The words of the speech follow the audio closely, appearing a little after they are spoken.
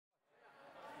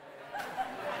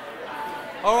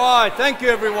All right, thank you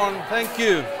everyone, thank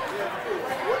you.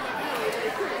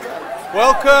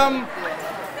 Welcome,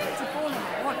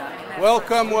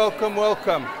 welcome, welcome,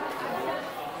 welcome.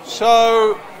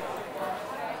 So,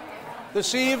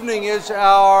 this evening is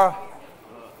our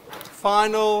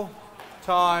final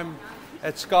time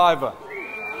at Skiver.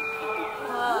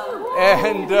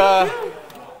 And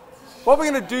what we're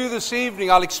going to do this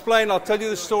evening, I'll explain, I'll tell you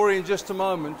the story in just a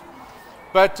moment.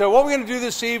 But what we're going to do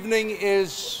this evening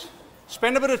is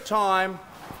spend a bit of time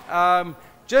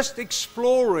just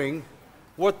exploring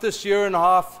what this year and a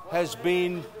half has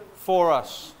been for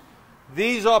us.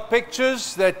 These are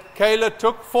pictures that Kayla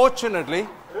took, fortunately,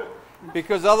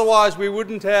 because otherwise we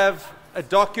wouldn't have a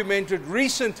documented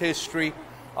recent history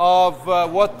of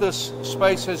what this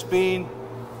space has been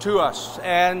to us.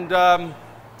 And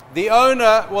the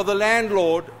owner, well, the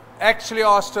landlord, actually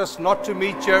asked us not to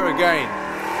meet here again.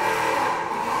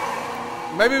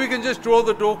 Maybe we can just draw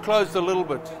the door closed a little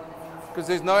bit, because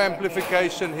there's no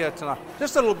amplification here tonight.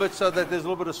 Just a little bit so that there's a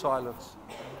little bit of silence.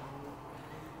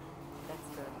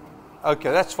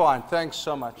 Okay, that's fine. Thanks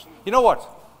so much. You know what?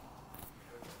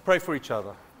 Pray for each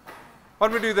other. Why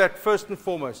don't we do that first and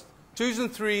foremost? 2s and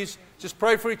 3s, just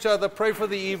pray for each other, pray for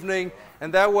the evening,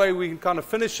 and that way we can kind of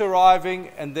finish arriving,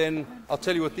 and then I'll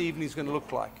tell you what the evening's going to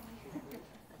look like.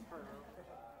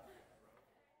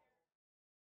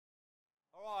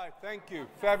 All right, thank you.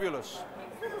 Fabulous.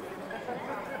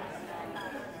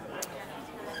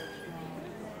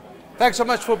 Thanks so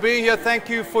much for being here. Thank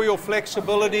you for your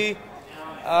flexibility.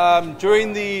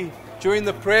 During the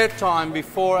prayer time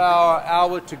before our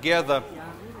hour together,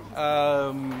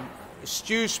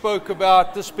 Stu spoke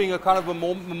about this being a kind of a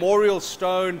memorial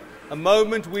stone, a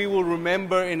moment we will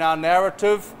remember in our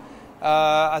narrative.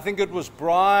 I think it was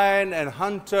Brian and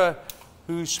Hunter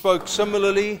who spoke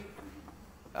similarly.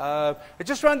 It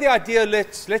just around the idea,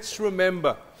 let's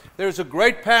remember. There is a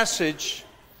great passage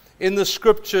in the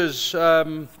scriptures.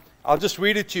 I'll just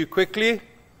read it to you quickly.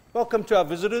 Welcome to our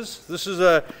visitors. This is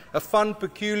a fun,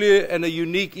 peculiar, and a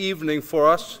unique evening for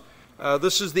us.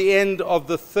 This is the end of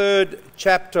the 3rd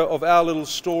chapter of our little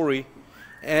story.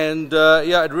 And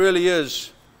yeah, it really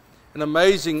is an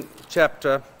amazing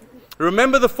chapter.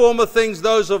 Remember the former things,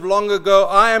 those of long ago.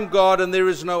 I am God and there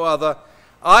is no other.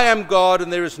 I am God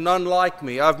and there is none like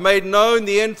me. I've made known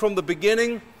the end from the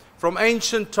beginning, from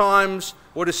ancient times,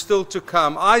 what is still to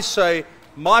come. I say,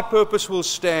 my purpose will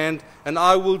stand, and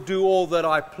I will do all that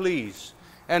I please.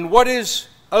 And what is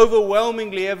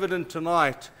overwhelmingly evident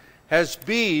tonight has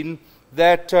been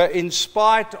that in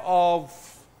spite of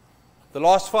the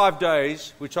last 5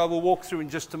 days, which I will walk through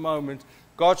in just a moment,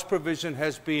 God's provision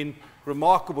has been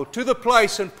remarkable. To the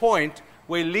place and point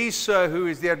where Lisa, who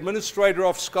is the administrator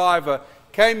of Skiver,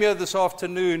 came here this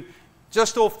afternoon,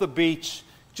 just off the beach,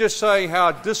 just saying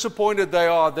how disappointed they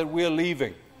are that we're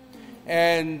leaving.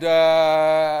 And,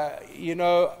 you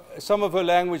know, some of her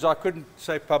language I couldn't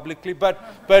say publicly, but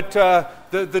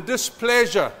the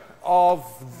displeasure of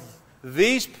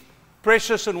these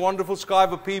precious and wonderful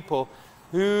Skiver people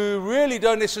who really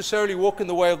don't necessarily walk in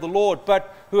the way of the Lord,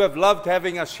 but who have loved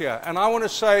having us here. And I want to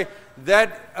say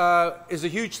that is a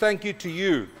huge thank you to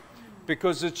you,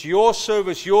 because it's your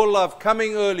service, your love,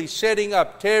 coming early, setting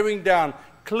up, tearing down,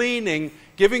 cleaning,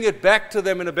 giving it back to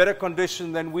them in a better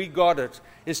condition than we got it,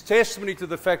 is testimony to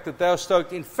the fact that they're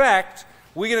stoked. In fact,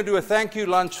 we're going to do a thank you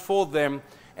lunch for them,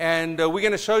 and we're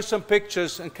going to show some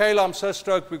pictures. And Kayla, I'm so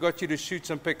stoked we got you to shoot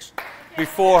some pics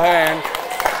beforehand.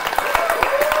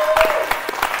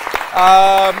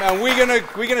 And we're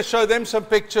going to show them some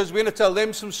pictures. We're going to tell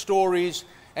them some stories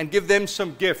and give them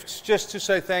some gifts, just to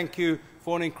say thank you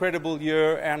for an incredible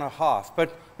year and a half.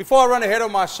 But before I run ahead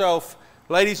of myself,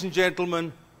 ladies and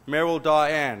gentlemen, Meryl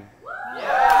Diane.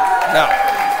 Now,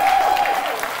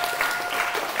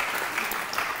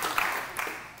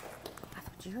 I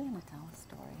thought you were going to tell a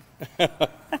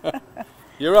story.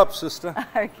 You're up, sister.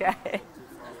 Okay.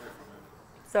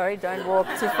 Sorry, don't walk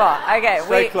too far. Okay,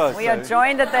 Stay close, we are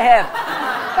joined at the hip.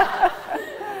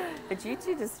 But you're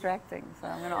too distracting, so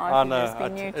I'm going to ask you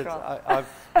to just be neutral.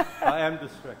 I am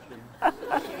distracting.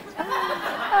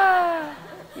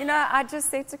 You know, I just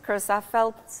said to Chris, I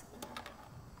felt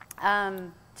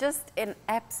just in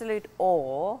absolute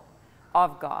awe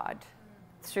of God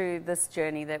through this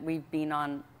journey that we've been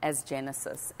on as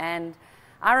Genesis. And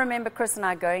I remember Chris and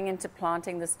I going into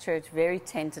planting this church very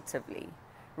tentatively,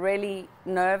 really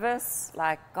nervous,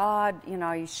 like, God, you know,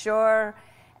 are you sure?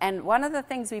 And one of the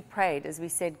things we prayed is we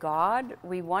said, God,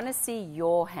 we want to see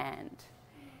your hand.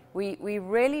 We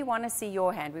really want to see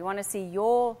your hand. We want to see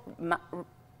your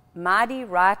mighty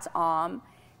right arm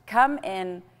come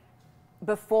in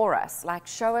before us, like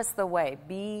show us the way,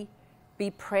 be be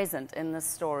present in this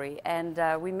story. And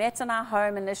we met in our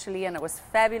home initially, and it was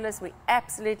fabulous. We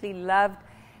absolutely loved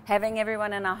having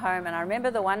everyone in our home. And I remember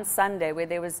the one Sunday where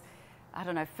there was, I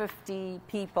don't know, 50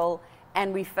 people,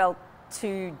 and we felt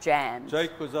too jammed.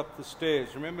 Jake was up the stairs.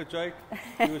 Remember, Jake?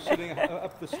 You were sitting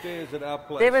up the stairs at our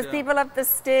place. There was people up the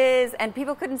stairs, and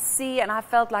people couldn't see, and I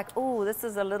felt like, oh, this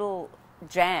is a little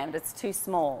jammed. It's too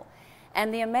small.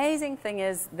 And the amazing thing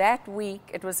is that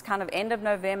week, it was kind of end of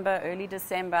November, early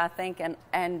December, I think,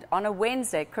 and on a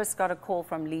Wednesday, Chris got a call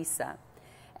from Lisa.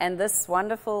 And this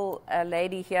wonderful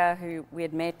lady here who we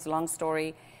had met, long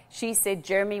story, she said,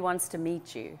 Jeremy wants to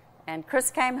meet you. And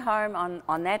Chris came home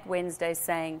on that Wednesday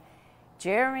saying,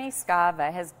 Jeremy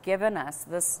Skiver has given us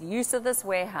this use of this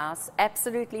warehouse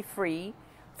absolutely free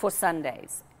for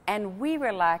Sundays. And we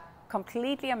were like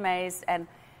completely amazed. And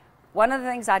one of the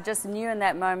things I just knew in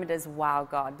that moment is, wow,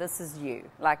 God, this is you.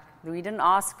 Like, we didn't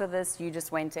ask for this, you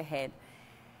just went ahead.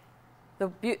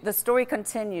 The story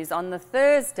continues. On the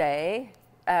Thursday,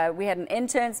 we had an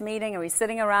interns meeting, and we were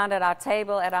sitting around at our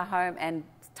table at our home, and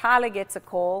Tyler gets a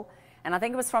call, and I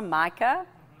think it was from Micah.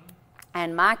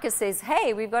 And Micah says,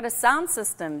 hey, we've got a sound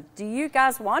system. Do you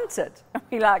guys want it?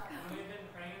 We're like,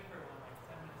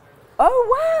 oh,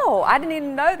 wow, I didn't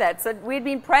even know that. So we'd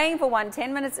been praying for one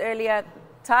 10 minutes earlier.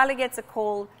 Tyler gets a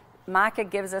call. Micah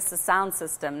gives us a sound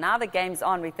system. Now the game's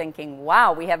on. We're thinking,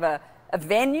 wow, we have a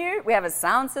venue. We have a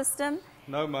sound system.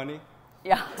 No money.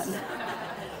 Yeah.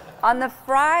 On the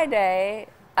Friday,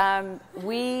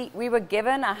 we were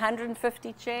given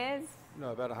 150 chairs.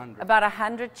 No, about 100. About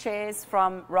 100 chairs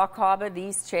from Rock Harbor,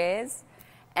 these chairs.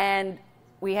 And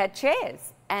we had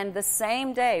chairs. And the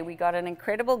same day, we got an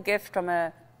incredible gift from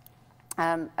a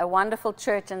wonderful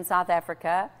church in South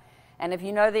Africa. And if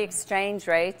you know the exchange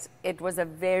rate, it was a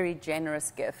very generous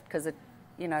gift because it,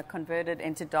 converted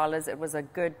into dollars. It was a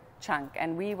good chunk.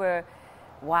 And we were,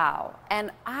 wow. And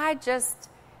I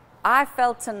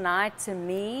felt tonight, to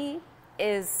me,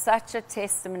 is such a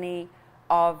testimony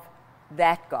of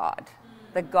that God.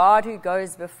 The God who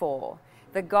goes before.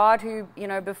 The God who,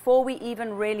 before we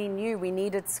even really knew we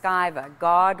needed Skiver,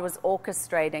 God was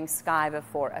orchestrating Skiver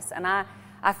for us. And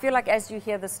I feel like as you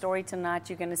hear the story tonight,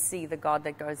 you're going to see the God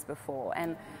that goes before.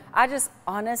 And I just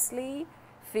honestly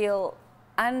feel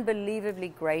unbelievably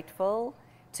grateful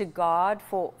to God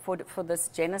for this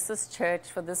Genesis church,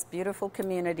 for this beautiful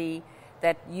community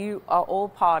that you are all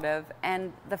part of,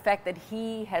 and the fact that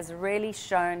He has really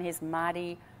shown His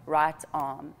mighty right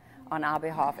arm on our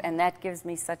behalf. And that gives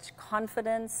me such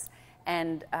confidence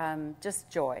and just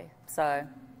joy. So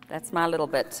that's my little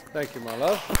bit. Thank you, my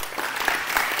love.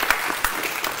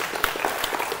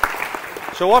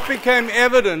 So what became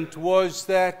evident was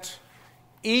that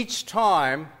each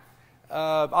time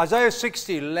Isaiah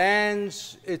 60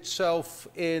 lands itself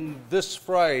in this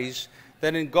phrase,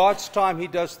 that in God's time He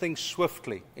does things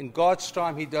swiftly. In God's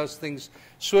time He does things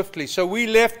swiftly. So we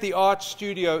left the art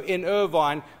studio in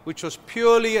Irvine, which was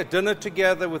purely a dinner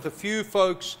together with a few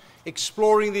folks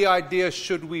exploring the idea,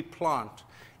 should we plant?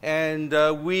 And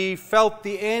we felt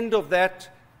the end of that.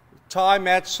 Ty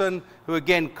Matson, who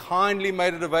again kindly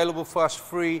made it available for us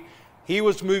free, he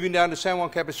was moving down to San Juan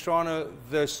Capistrano.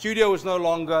 The studio was no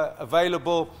longer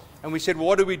available, and we said, well,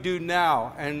 what do we do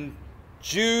now? And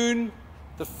June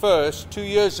the 1st, 2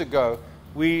 years ago,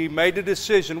 we made a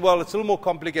decision. Well, it's a little more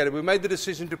complicated. We made the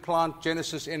decision to plant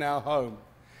Genesis in our home.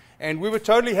 And we were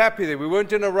totally happy there. We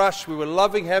weren't in a rush. We were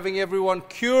loving having everyone,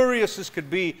 curious as could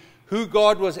be, who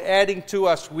God was adding to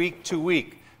us week to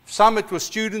week. Some it was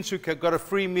students who got a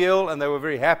free meal, and they were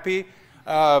very happy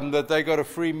that they got a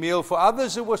free meal. For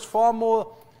others, it was far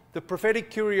more the prophetic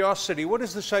curiosity. What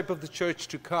is the shape of the church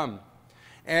to come?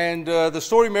 And the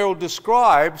story Merrill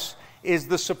describes is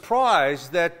the surprise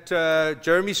that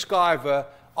Jeremy Skiver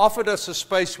offered us a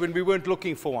space when we weren't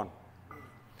looking for one.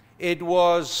 It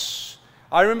was,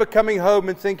 I remember coming home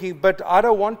and thinking, but I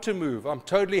don't want to move. I'm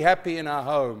totally happy in our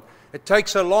home. It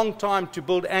takes a long time to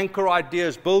build anchor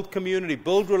ideas, build community,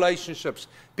 build relationships,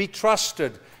 be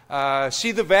trusted,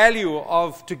 see the value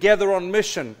of together on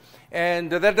mission. And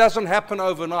that doesn't happen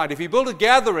overnight. If you build a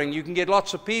gathering, you can get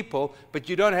lots of people, but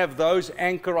you don't have those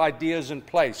anchor ideas in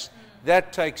place.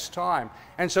 That takes time.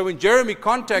 And so when Jeremy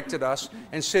contacted us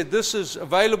and said, this is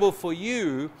available for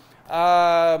you,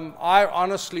 I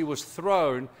honestly was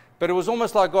thrown. But it was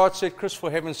almost like God said, Chris,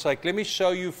 for heaven's sake, let me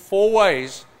show you 4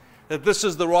 ways that this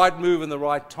is the right move and the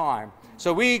right time.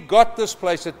 So we got this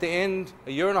place at the end,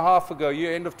 a year and a half ago,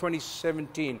 end of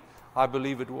 2017, I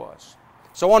believe it was.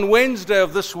 So on Wednesday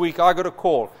of this week, I got a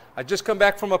call. I just come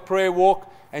back from a prayer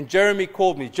walk, and Jeremy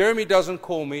called me. Jeremy doesn't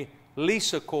call me.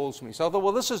 Lisa calls me. So I thought,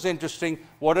 well, this is interesting.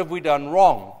 What have we done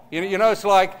wrong? You know, it's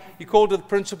like you call to the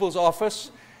principal's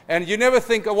office, and you never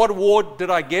think, oh, what award did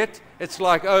I get? It's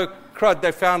like, oh, crud,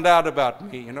 they found out about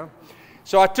me, you know.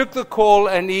 So I took the call,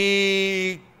 and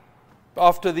he,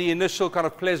 after the initial kind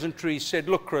of pleasantry, said,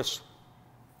 look, Chris,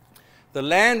 the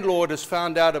landlord has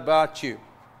found out about you,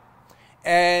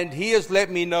 and he has let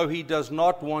me know he does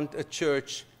not want a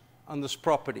church on this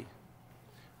property.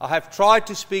 I have tried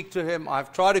to speak to him.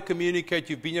 I've tried to communicate.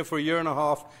 You've been here for a year and a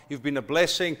half. You've been a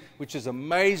blessing, which is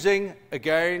amazing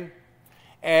again.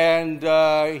 And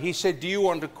he said, do you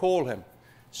want to call him?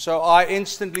 So I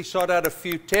instantly shot out a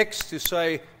few texts to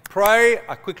say, pray.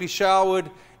 I quickly showered,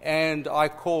 and I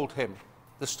called him.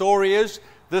 The story is,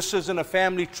 this is in a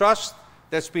family trust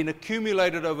that's been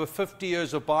accumulated over 50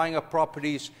 years of buying up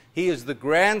properties. He is the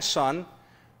grandson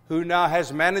who now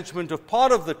has management of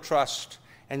part of the trust,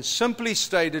 and simply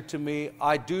stated to me,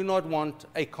 I do not want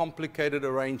a complicated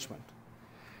arrangement.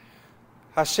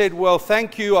 I said, well,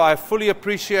 thank you. I fully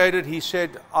appreciate it. He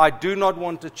said, I do not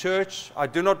want a church. I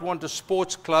do not want a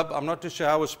sports club. I'm not too sure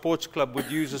how a sports club would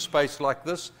use a space like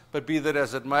this, but be that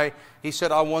as it may. He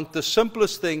said, I want the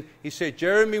simplest thing. He said,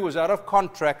 Jeremy was out of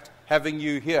contract having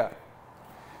you here.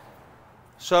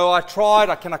 So I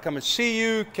tried, can I come and see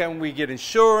you? Can we get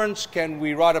insurance? Can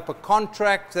we write up a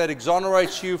contract that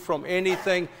exonerates you from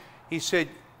anything? He said,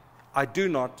 I do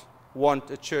not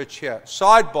want a church here.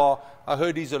 Sidebar, I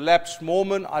heard he's a lapsed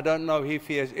Mormon. I don't know if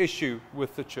he has issue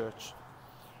with the church.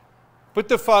 Put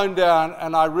the phone down,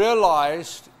 and I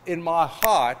realized in my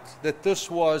heart that this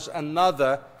was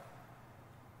another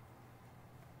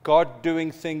God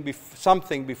doing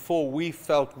something before we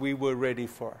felt we were ready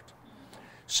for it.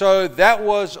 So that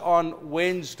was on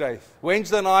Wednesday.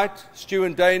 Wednesday night, Stu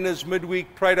and Dana's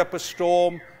midweek, prayed up a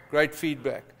storm, great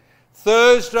feedback.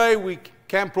 Thursday, we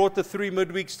brought the 3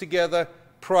 midweeks together,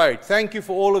 prayed. Thank you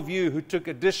for all of you who took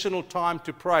additional time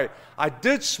to pray. I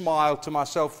did smile to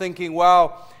myself thinking,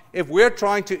 wow, if we're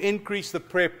trying to increase the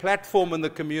prayer platform in the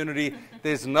community,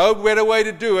 there's no better way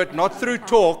to do it, not through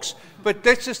talks, but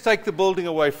let's just take the building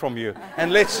away from you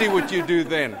and let's see what you do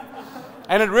then.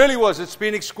 And it really was. It's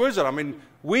been exquisite. I mean,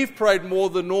 we've prayed more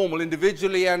than normal,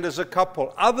 individually and as a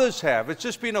couple. Others have. It's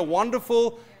just been a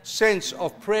wonderful sense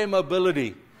of prayer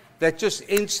mobility that just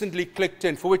instantly clicked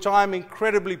in, for which I'm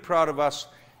incredibly proud of us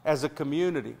as a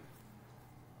community.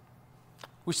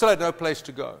 We still had no place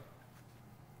to go.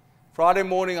 Friday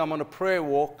morning, I'm on a prayer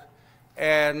walk,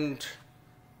 and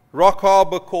Rock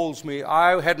Harbor calls me.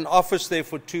 I had an office there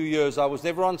for 2 years. I was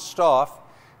never on staff,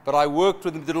 but I worked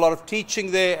with them, did a lot of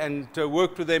teaching there, and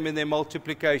worked with them in their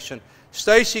multiplication.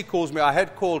 Stacy calls me. I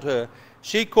had called her.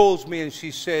 She calls me and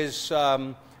she says,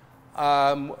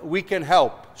 we can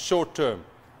help short term.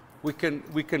 We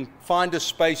can find a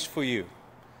space for you.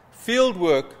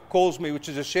 Fieldwork calls me, which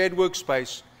is a shared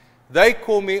workspace. They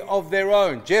call me of their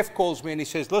own. Jeff calls me and he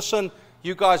says, listen,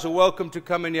 you guys are welcome to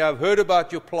come in here. I've heard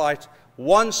about your plight.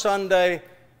 One Sunday,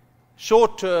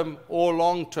 short term or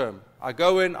long term. I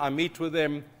go in, I meet with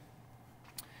them.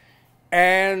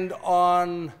 And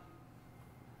on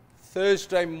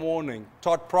Thursday morning,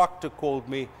 Todd Proctor called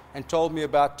me and told me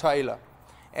about Taylor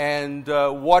and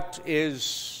what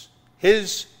is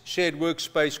his shared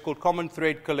workspace called Common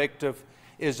Thread Collective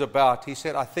is about. He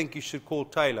said, I think you should call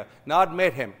Taylor. Now, I'd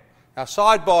met him. Now,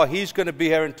 sidebar, he's going to be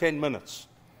here in 10 minutes.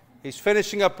 He's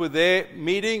finishing up with their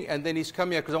meeting, and then he's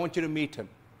coming here because I want you to meet him.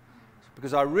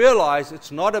 Because I realize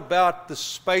it's not about the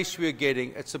space we're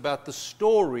getting, it's about the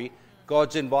story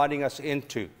God's inviting us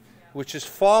into, which is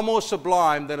far more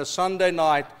sublime than a Sunday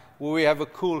night where we have a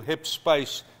cool, hip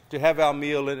space to have our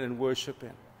meal in and worship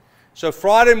in. So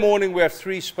Friday morning we have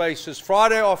 3 spaces.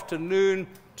 Friday afternoon,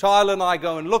 Tyler and I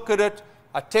go and look at it.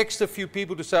 I text a few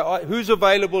people to say, all right, who's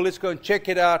available? Let's go and check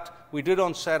it out. We did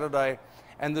on Saturday.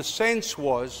 And the sense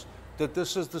was that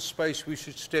this is the space we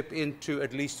should step into,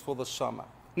 at least for the summer.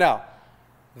 Now,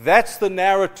 that's the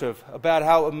narrative about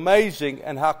how amazing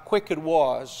and how quick it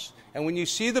was. And when you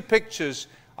see the pictures,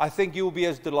 I think you'll be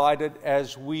as delighted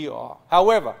as we are.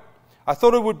 However, I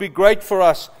thought it would be great for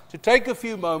us to take a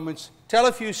few moments, tell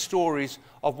a few stories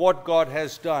of what God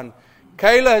has done.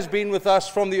 Kayla has been with us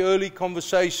from the early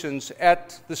conversations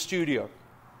at the studio.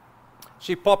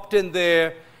 She popped in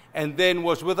there and then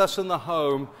was with us in the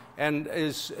home and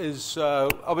is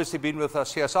obviously been with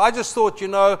us here. So I just thought, you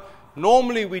know,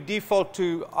 normally we default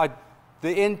to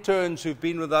the interns who've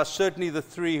been with us, certainly the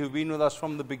 3 who've been with us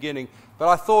from the beginning. But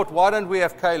I thought, why don't we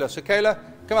have Kayla? So Kayla,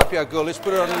 come up here, girl. Let's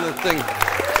put her on the thing.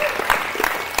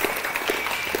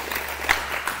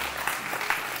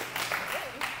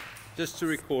 Just to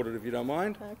record it, if you don't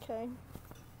mind. Okay.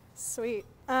 Sweet.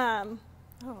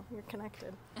 Oh, you're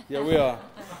connected. Yeah, we are.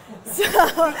 So,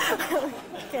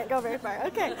 can't go very far.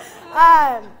 Okay.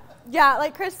 Yeah,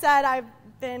 like Chris said, I've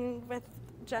been with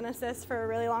Genesis for a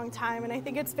really long time, and I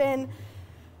think it's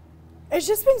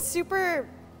just been super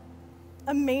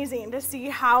amazing to see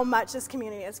how much this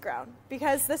community has grown.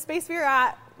 Because the space we were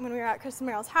at when we were at Chris and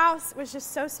Meryl's house was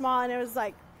just so small, and it was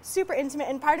like super intimate,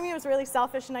 and part of me was really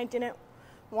selfish, and I didn't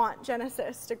want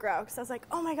Genesis to grow, because I was like,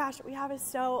 oh my gosh, what we have is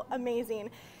so amazing.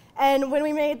 And when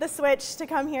we made the switch to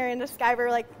come here into Skiver,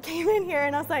 like came in here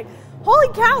and I was like, holy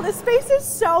cow, this space is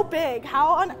so big. How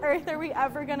on earth are we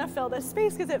ever gonna fill this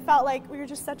space? Because it felt like we were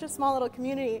just such a small little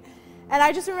community. And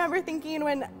I just remember thinking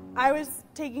when I was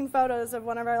taking photos of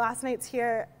one of our last nights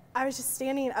here, I was just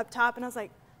standing up top and I was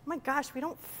like, oh my gosh, we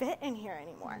don't fit in here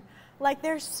anymore. Like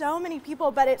there's so many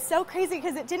people, but it's so crazy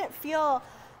because it didn't feel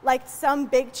like some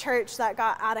big church that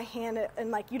got out of hand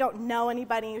and like you don't know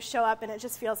anybody, you show up and it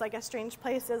just feels like a strange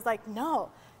place. Is like,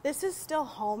 no, this is still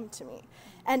home to me.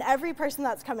 And every person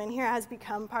that's come in here has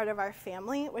become part of our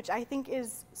family, which I think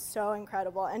is so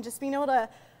incredible. And just being able to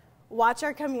watch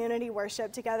our community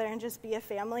worship together and just be a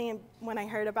family. And when I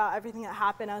heard about everything that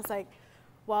happened, I was like,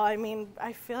 well, I mean,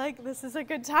 I feel like this is a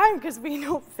good time because we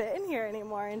don't fit in here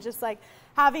anymore. And just like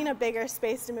having a bigger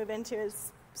space to move into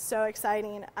is so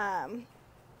exciting.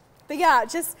 But yeah,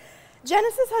 just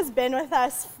Genesis has been with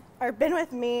us, or been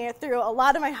with me through a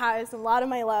lot of my highs and a lot of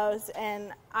my lows,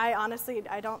 and I honestly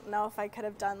don't know if I could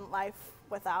have done life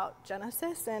without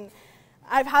Genesis. And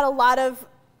I've had a lot of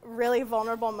really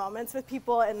vulnerable moments with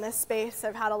people in this space.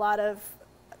 I've had a lot of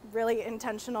really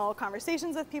intentional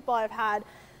conversations with people. I've had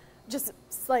just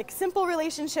like simple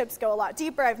relationships go a lot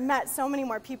deeper. I've met so many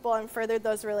more people and furthered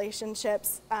those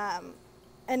relationships.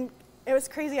 And it was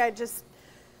crazy.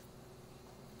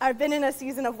 I've been in a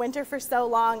season of winter for so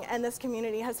long, and this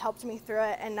community has helped me through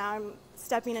it, and now I'm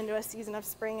stepping into a season of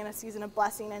spring and a season of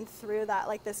blessing, and through that,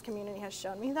 like, this community has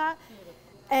shown me that.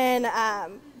 And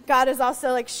God has also,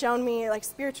 like, shown me, like,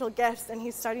 spiritual gifts, and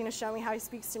he's starting to show me how he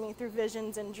speaks to me through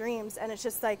visions and dreams, and it's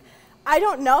just, like, I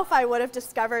don't know if I would have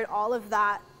discovered all of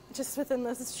that just within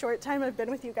this short time I've been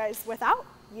with you guys without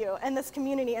you and this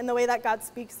community and the way that God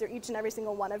speaks through each and every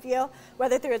single one of you,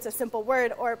 whether through it's a simple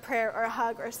word or a prayer or a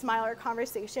hug or a smile or a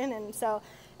conversation. And so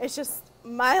it's just,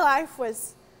 my life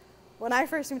was, when I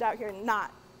first moved out here,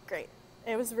 not great.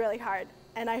 It was really hard.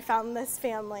 And I found this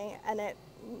family, and it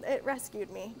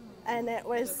rescued me. And it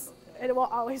will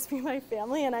always be my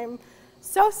family. And I'm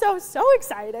so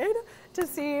excited to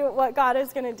see what God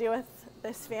is going to do with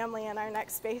this family in our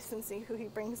next space and see who he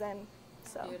brings in.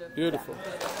 So Beautiful.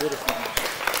 Yeah. Beautiful.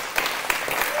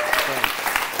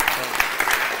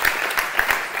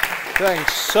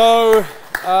 Thanks. So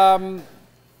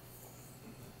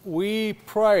we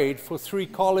prayed for 3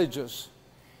 colleges,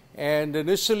 and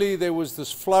initially there was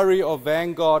this flurry of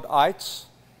Vanguardites,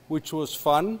 which was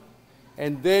fun,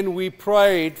 and then we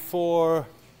prayed for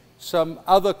some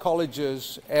other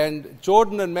colleges. And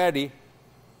Jordan and Maddie,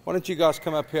 why don't you guys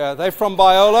come up here? They're from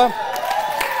Biola.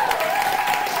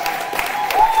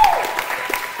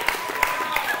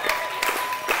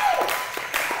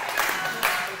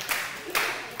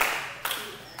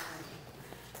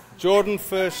 Jordan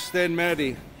first, then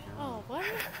Maddie. Oh, what?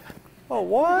 Oh,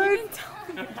 what? You didn't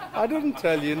tell me. I didn't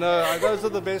tell you. No, those are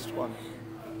the best ones.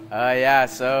 Yeah,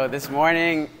 so this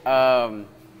morning,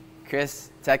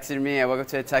 Chris texted me. I woke up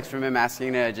to a text from him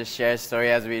asking to just share a story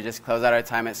as we just close out our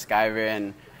time at Skiver.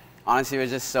 And honestly, it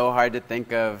was just so hard to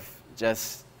think of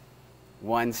just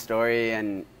one story.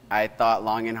 And I thought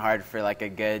long and hard for like a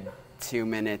good 2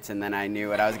 minutes, and then I knew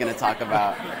what I was going to talk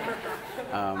about.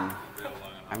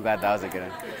 I'm glad that was a good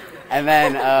one. And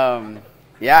then,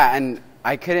 yeah, and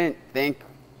I couldn't think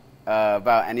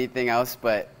about anything else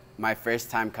but my first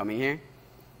time coming here.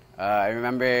 I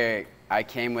remember I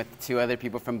came with 2 other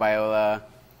people from Biola.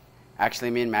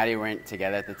 Actually, me and Maddie weren't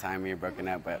together at the time. We were broken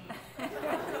up, but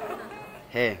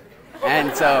hey.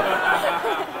 And so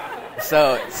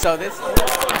this...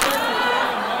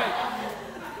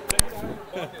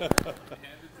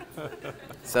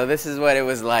 So this is what it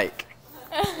was like.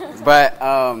 But,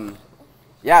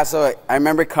 yeah, so I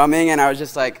remember coming, and I was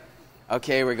just like,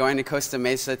 okay, we're going to Costa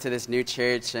Mesa to this new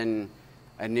church, and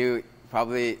a new,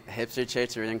 probably hipster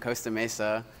church. We're in Costa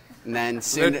Mesa. And then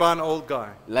soon... Led by an old guy.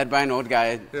 Led by an old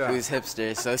guy Yeah. who's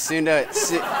hipster. So soon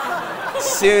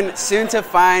to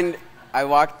find, I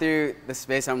walked through the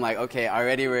space, I'm like, okay,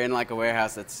 already we're in like a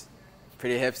warehouse that's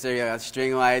pretty hipster. We got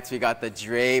string lights, we got the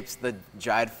drapes, the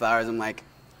dried flowers. I'm like,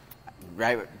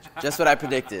 right, just what I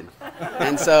predicted.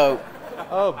 And so,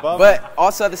 Oh, bummer. but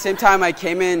also at the same time, I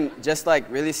came in just like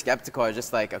really skeptical. I was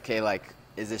just like, okay, like,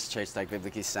 is this church like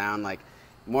biblically sound? Like,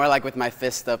 more like with my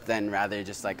fist up than rather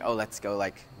just like, oh, let's go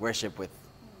like worship with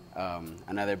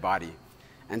another body.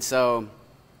 And so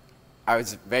I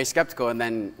was very skeptical, and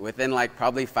then within like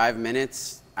probably 5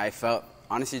 minutes, I felt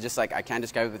honestly just like, I can't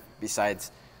describe it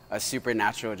besides a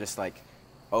supernatural just like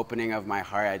opening of my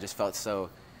heart. I just felt so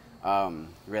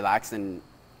relaxed and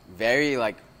very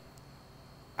like,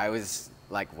 I was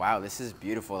like, wow, this is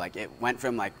beautiful. Like it went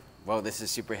from like, whoa, this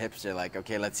is super hipster, like,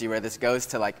 okay, let's see where this goes,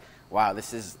 to like, wow,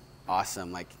 this is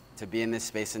awesome, like to be in this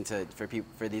space and for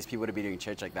these people to be doing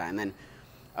church like that. And then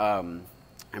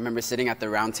I remember sitting at the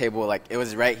round table, like it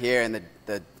was right here and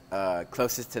the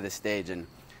closest to the stage, and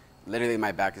literally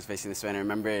my back was facing this way. And I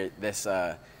remember this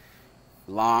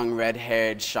long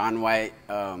red-haired Shaun White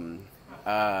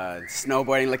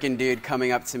snowboarding looking dude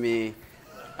coming up to me.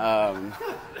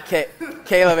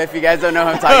 Caleb, if you guys don't know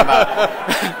who I'm talking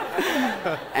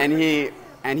about.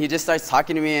 and he just starts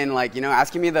talking to me and like, you know,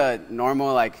 asking me the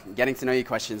normal like getting to know you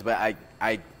questions, but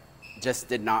I just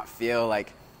did not feel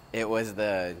like it was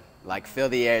the like fill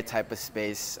the air type of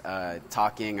space,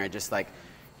 talking or just like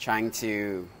trying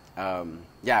to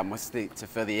mostly to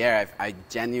fill the air. I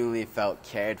genuinely felt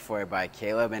cared for by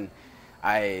Caleb, and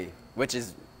which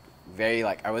is very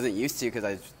like I wasn't used to,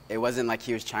 because it wasn't like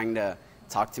he was trying to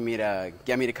talk to me to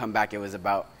get me to come back. It was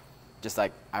about just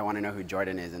like, I want to know who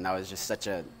Jordan is, and that was just such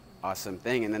a awesome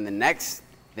thing. And then the next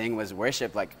thing was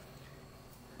worship.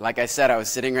 Like I said, I was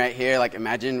sitting right here. Like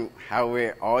imagine how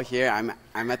we're all here.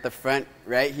 I'm at the front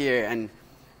right here, and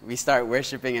we start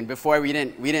worshiping. And before we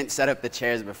didn't set up the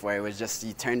chairs before. It was just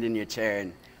you turned in your chair,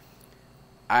 and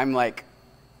I'm like,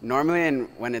 normally and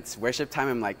when it's worship time,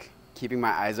 I'm like keeping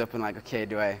my eyes open, like, okay,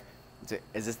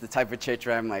 is this the type of church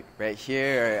where I'm like right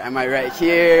here, or am I right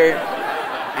here?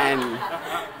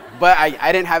 But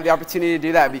I didn't have the opportunity to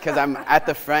do that because I'm at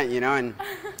the front, you know, and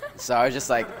so I was just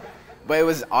like, but it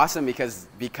was awesome because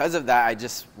of that, I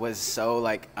just was so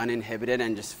like uninhibited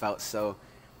and just felt so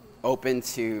open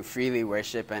to freely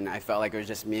worship, and I felt like it was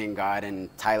just me and God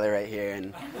and Tyler right here,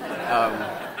 and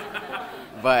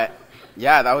but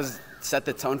yeah, that was set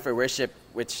the tone for worship,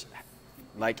 which,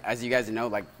 like as you guys know,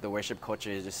 like the worship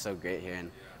culture is just so great here,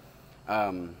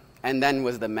 and then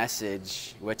was the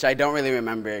message, which I don't really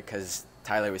remember because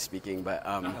Tyler was speaking, but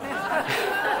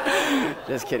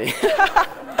just kidding.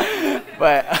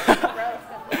 But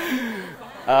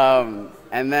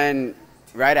and then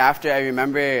right after, I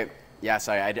remember,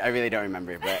 I really don't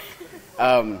remember, but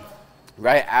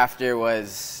right after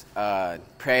was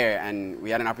prayer, and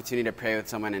we had an opportunity to pray with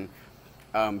someone,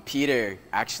 and Peter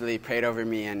actually prayed over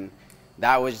me, and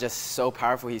that was just so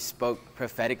powerful. He spoke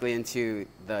prophetically into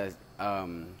the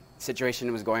situation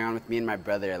that was going on with me and my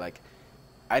brother. Like,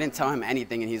 I didn't tell him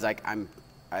anything, and he's like,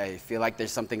 I feel like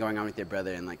there's something going on with your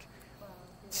brother, and like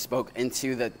spoke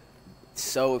into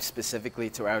so specifically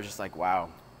to where I was just like, wow.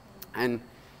 And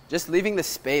just leaving the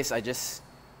space,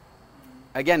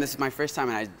 again, this is my first time,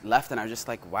 and I left and I was just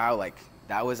like, wow, like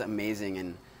that was amazing.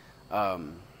 And I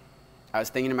was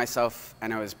thinking to myself,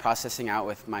 and I was processing out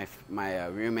with my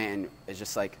roommate, and it's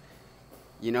just like,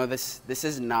 you know, this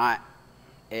is not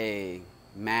a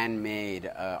man-made,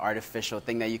 artificial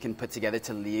thing that you can put together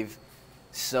to leave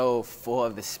so full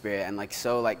of the Spirit. And like,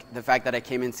 so like the fact that I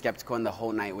came in skeptical and the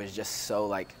whole night was just so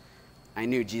like, I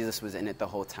knew Jesus was in it the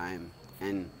whole time.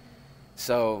 And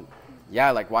so,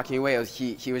 yeah, like walking away,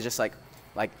 he was just like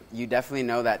you definitely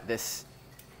know that this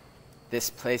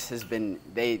place has been,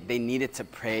 they needed to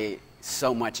pray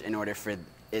so much in order for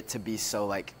it to be so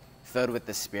like filled with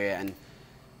the Spirit. And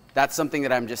that's something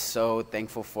that I'm just so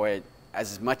thankful for.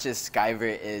 As much as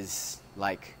Skiver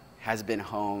has been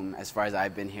home as far as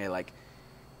I've been here, like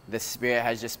the Spirit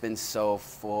has just been so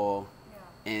full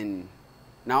in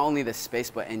not only the space,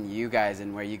 but in you guys,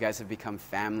 and where you guys have become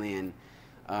family. And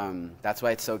that's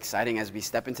why it's so exciting as we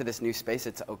step into this new space.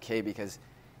 It's okay because,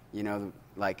 you know,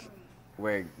 like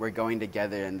we're going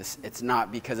together, and it's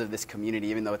not because of this community,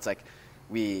 even though it's like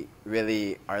we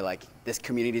really are like, this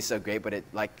community is so great, but it,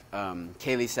 like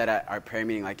Kaylee said at our prayer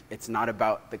meeting, like it's not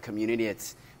about the community.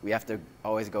 We have to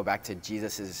always go back to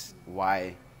Jesus is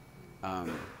why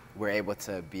we're able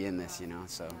to be in this, you know.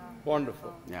 So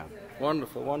wonderful. Yeah.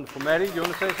 Wonderful, wonderful. Maddie, do you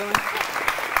want to say something?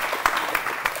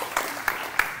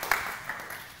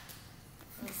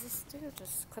 What does this do?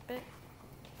 Just clip it?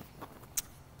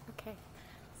 Okay.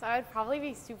 So I would probably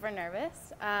be super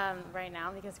nervous right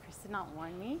now because Chris did not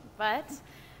warn me. But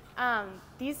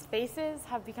these spaces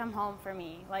have become home for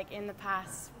me. Like in the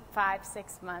past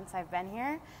 5-6 months I've been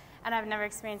here, and I've never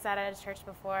experienced that at a church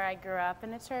before. I grew up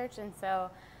in a church,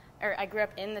 I grew up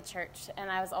in the church,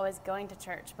 and I was always going to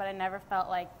church, but I never felt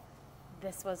like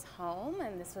this was home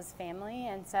and this was family.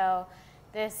 And so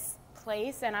this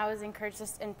place, and I was encouraged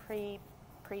just in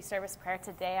pre-service prayer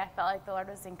today. I felt like the Lord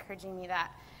was encouraging me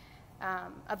that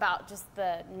about just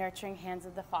the nurturing hands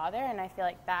of the Father, and I feel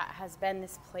like that has been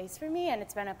this place for me, and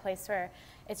it's been a place where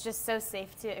it's just so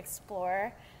safe to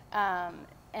explore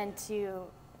and to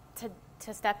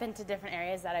step into different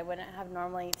areas that I wouldn't have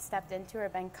normally stepped into or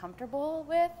been comfortable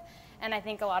with. And I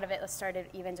think a lot of it started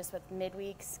even just with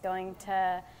midweeks, going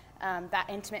to that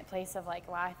intimate place of like,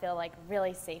 wow, I feel like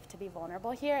really safe to be vulnerable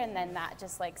here, and then that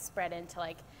just like spread into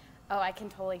like, oh, I can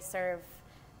totally serve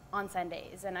on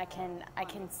Sundays, and I can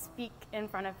speak in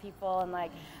front of people, and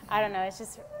like, I don't know, it's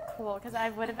just cool, because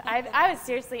I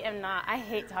seriously am not, I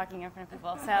hate talking in front of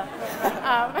people, so,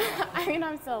 I mean,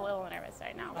 I'm still a little nervous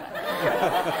right now, but,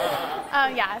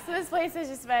 yeah, so this place has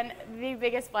just been the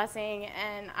biggest blessing,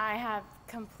 and I have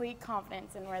complete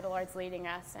confidence in where the Lord's leading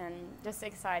us, and just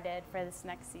excited for this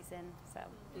next season, so.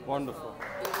 Wonderful.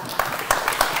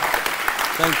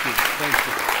 Thank you.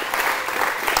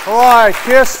 All right,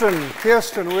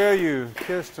 Kirsten, where are you?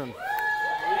 Kirsten.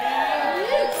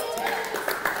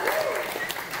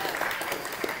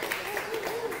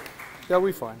 Yeah,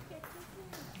 we're fine.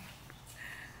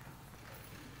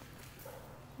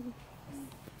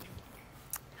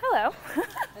 Hello.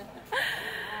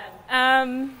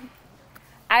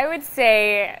 I would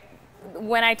say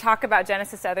when I talk about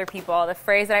Genesis to other people, the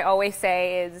phrase that I always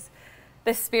say is,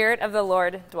 the Spirit of the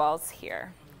Lord dwells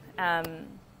here.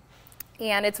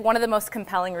 And it's one of the most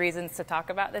compelling reasons to talk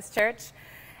about this church,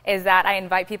 is that I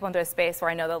invite people into a space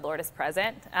where I know the Lord is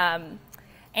present.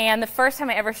 And the first time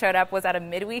I ever showed up was at a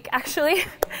midweek, actually.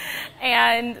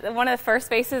 And one of the first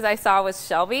faces I saw was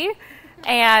Shelby.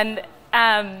 And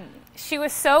she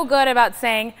was so good about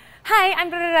saying, hi, I'm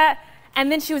da-da-da.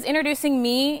 And then she was introducing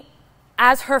me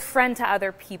as her friend to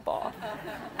other people.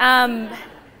 And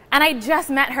I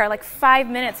just met her like 5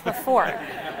 minutes before.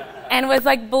 And was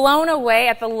like blown away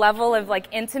at the level of like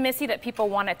intimacy that people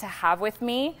wanted to have with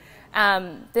me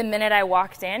the minute I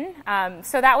walked in.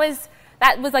 So that was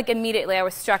like immediately I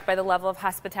was struck by the level of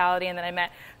hospitality. And then I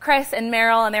met Chris and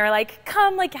Meryl, and they were like,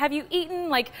 come, like, have you eaten?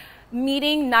 Like,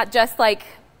 meeting not just like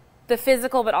the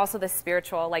physical, but also the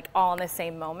spiritual, like all in the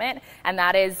same moment. And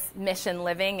that is mission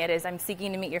living. It is, I'm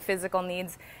seeking to meet your physical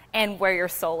needs and where your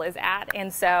soul is at.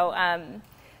 And so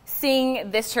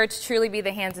seeing this church truly be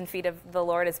the hands and feet of the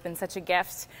Lord has been such a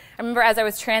gift. I remember as I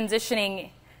was transitioning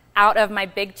out of my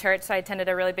big church, so I attended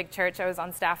a really big church. I was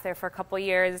on staff there for a couple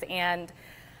years, and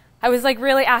I was like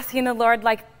really asking the Lord,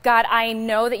 like, God, I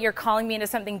know that you're calling me into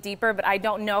something deeper, but I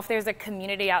don't know if there's a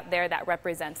community out there that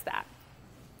represents that.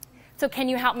 So can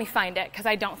you help me find it? Because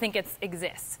I don't think it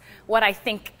exists, what I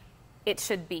think it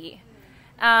should be,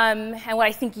 and what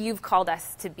I think you've called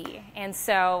us to be. And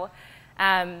so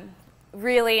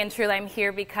really and truly, I'm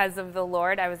here because of the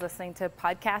Lord. I was listening to a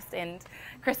podcast, and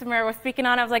Chris and Mary was speaking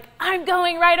on. I was like, I'm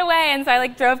going right away. And so I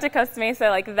like drove to Costa Mesa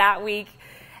like that week,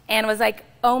 and was like,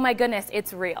 oh my goodness,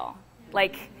 it's real.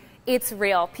 Like, it's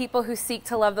real. People who seek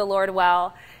to love the Lord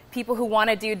well, people who want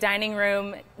to do dining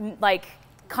room like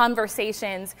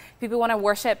conversations, people who want to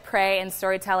worship, pray, and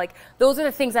storytell. Like, those are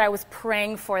the things that I was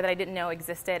praying for that I didn't know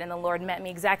existed, and the Lord met me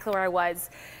exactly where I was.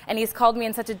 And he's called me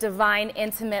in such a divine,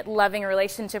 intimate, loving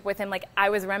relationship with him. Like, I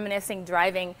was reminiscing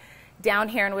driving down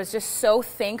here and was just so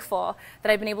thankful that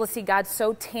I've been able to see God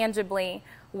so tangibly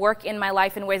work in my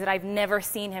life in ways that I've never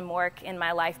seen him work in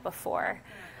my life before.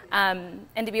 And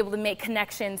to be able to make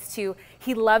connections to,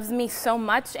 he loves me so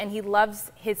much, and he loves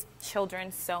his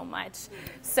children so much.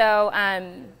 So,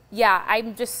 yeah,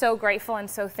 I'm just so grateful and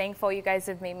so thankful. You guys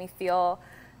have made me feel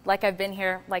like I've been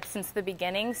here like since the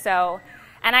beginning. So,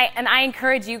 and I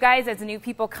encourage you guys as new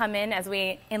people come in, as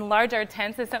we enlarge our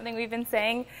tents, is something we've been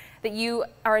saying, that you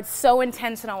are so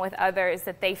intentional with others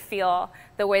that they feel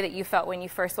the way that you felt when you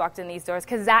first walked in these doors,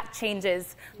 because that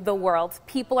changes the world.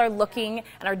 People are looking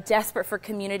and are desperate for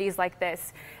communities like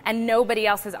this, and nobody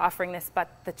else is offering this but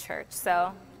the church.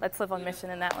 So let's live on mission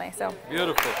in that way. So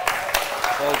beautiful.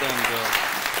 Well done, girl.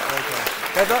 Well done.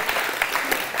 Heather?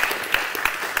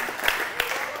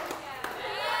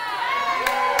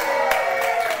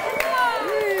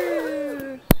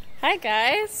 Hi,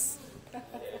 guys.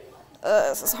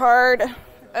 This is hard.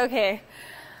 Okay.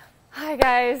 Hi,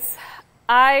 guys.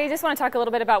 I just want to talk a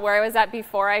little bit about where I was at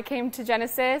before I came to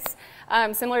Genesis.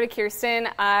 Similar to Kirsten,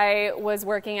 I was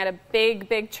working at a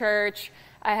big church.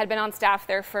 I had been on staff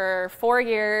there for 4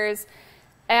 years,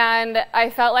 and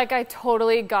I felt like I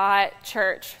totally got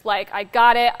church. Like, I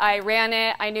got it, I ran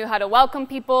it, I knew how to welcome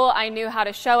people, I knew how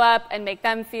to show up and make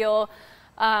them feel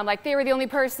Like they were the only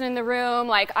person in the room.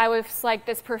 Like I was like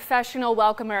this professional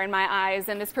welcomer in my eyes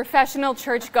and this professional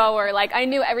churchgoer. Like I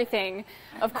knew everything,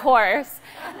 of course.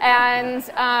 And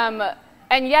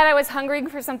yet I was hungering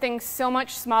for something so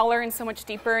much smaller and so much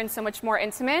deeper and so much more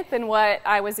intimate than what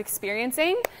I was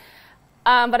experiencing.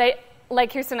 But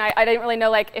like Kirsten, I didn't really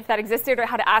know like if that existed or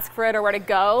how to ask for it or where to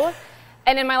go.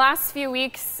 And in my last few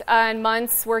weeks and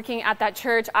months working at that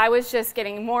church, I was just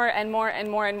getting more and more and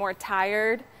more and more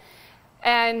tired.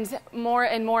 And more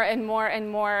and more and more and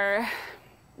more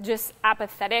just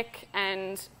apathetic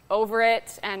and over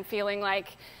it and feeling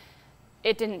like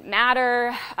it didn't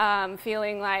matter,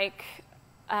 feeling like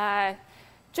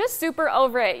just super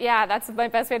over it. Yeah, that's my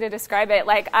best way to describe it.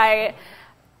 Like I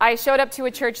showed up to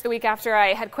a church the week after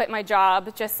I had quit my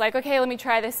job, just like, okay, let me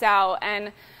try this out.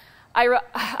 And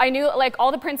I knew like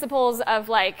all the principles of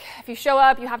like, if you show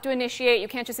up, you have to initiate, you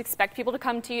can't just expect people to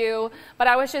come to you, but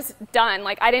I was just done.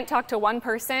 Like I didn't talk to one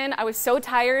person. I was so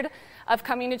tired of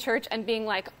coming to church and being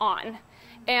like on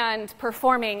and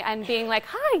performing and being like,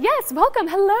 hi, yes, welcome,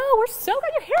 hello, we're so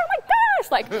glad you're here, oh my gosh.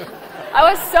 Like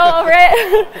I was so over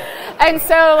it. And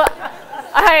so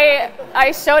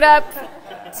I showed up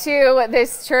to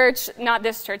this church, not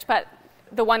this church, but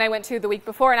the one I went to the week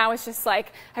before, and I was just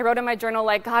like, I wrote in my journal,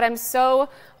 like, God, I'm so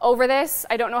over this.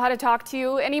 I don't know how to talk to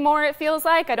you anymore, it feels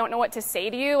like. I don't know what to say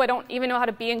to you. I don't even know how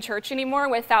to be in church anymore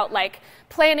without, like,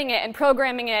 planning it and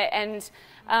programming it and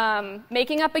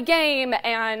making up a game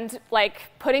and,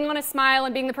 like, putting on a smile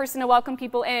and being the person to welcome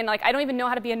people in. Like, I don't even know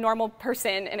how to be a normal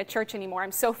person in a church anymore.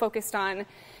 I'm so focused on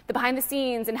the behind the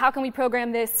scenes and how can we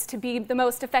program this to be the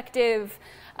most effective.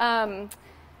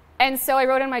 And so I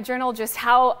wrote in my journal just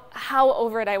how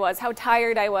over it I was, how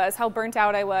tired I was, how burnt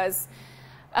out I was.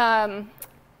 And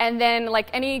then, like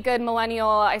any good millennial,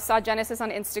 I saw Genesis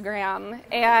on Instagram,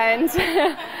 and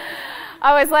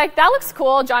I was like, that looks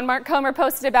cool. John Mark Comer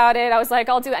posted about it. I was like,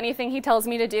 I'll do anything he tells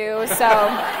me to do. So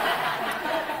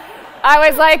I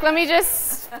was like, let me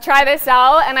just try this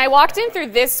out. And I walked in through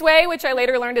this way, which I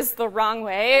later learned is the wrong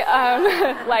way,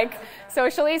 like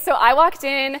socially. So I walked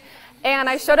in, and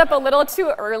I showed up a little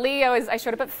too early. I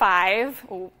showed up at 5.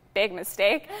 Ooh, big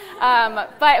mistake. But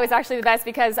it was actually the best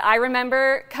because I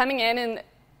remember coming in, and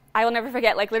I will never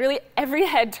forget, like literally every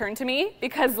head turned to me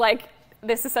because like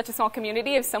this is such a small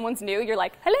community. If someone's new, you're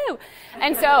like, hello.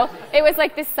 And so it was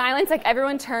like this silence, like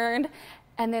everyone turned,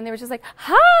 and then they were just like,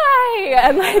 hi,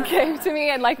 and like came to me,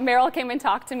 and like Meryl came and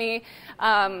talked to me.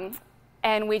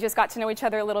 And we just got to know each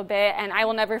other a little bit. And I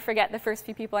will never forget the first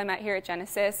few people I met here at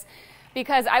Genesis,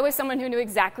 because I was someone who knew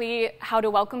exactly how to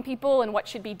welcome people and what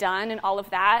should be done and all of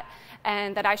that,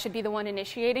 and that I should be the one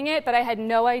initiating it, but I had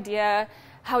no idea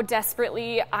how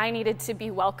desperately I needed to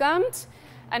be welcomed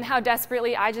and how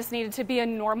desperately I just needed to be a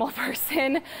normal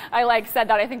person. I like said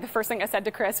that. I think the first thing I said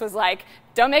to Chris was like,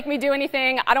 don't make me do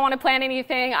anything. I don't want to plan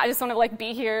anything. I just want to like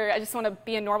be here. I just want to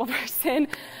be a normal person.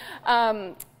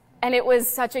 And it was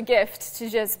such a gift to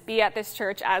just be at this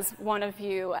church as one of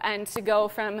you and to go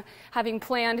from having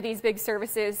planned these big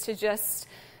services to just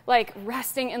like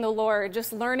resting in the Lord,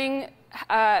 just learning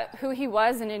who he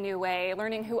was in a new way,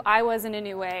 learning who I was in a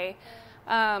new way.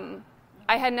 I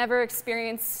had never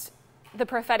experienced the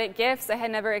prophetic gifts. I had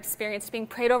never experienced being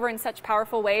prayed over in such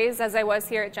powerful ways as I was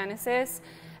here at Genesis.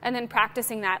 And then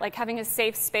practicing that, like having a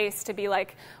safe space to be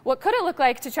like, what could it look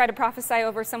like to try to prophesy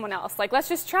over someone else? Like, let's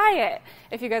just try it.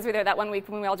 If you guys were there that one week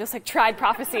when we all just like tried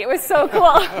prophecy, it was so cool.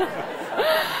 Like,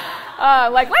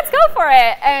 let's go for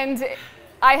it. And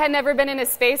I had never been in a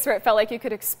space where it felt like you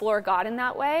could explore God in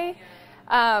that way.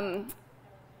 And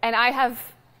I have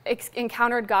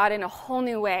encountered God in a whole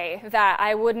new way that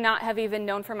I would not have even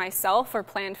known for myself or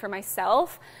planned for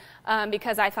myself.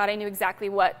 Because I thought I knew exactly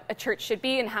what a church should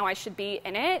be and how I should be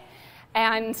in it.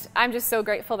 And I'm just so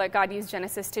grateful that God used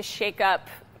Genesis to shake up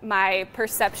my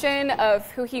perception of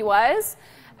who he was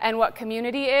and what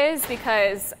community is,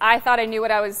 because I thought I knew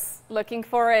what I was looking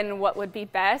for and what would be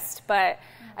best, but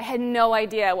I had no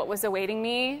idea what was awaiting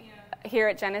me here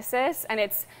at Genesis, and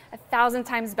it's 1,000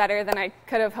 times better than I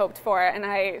could have hoped for. And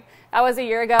that was a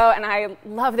year ago, and I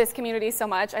love this community so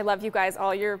much. I love you guys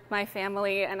all. You're my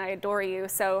family, and I adore you.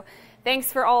 So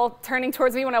thanks for all turning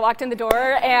towards me when I walked in the door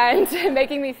and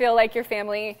making me feel like your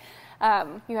family.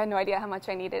 You had no idea how much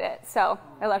I needed it. So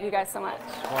I love you guys so much.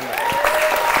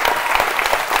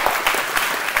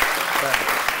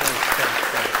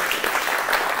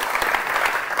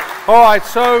 All right,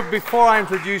 so before I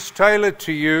introduce Taylor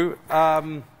to you,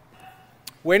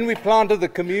 when we planted the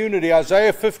community,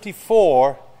 Isaiah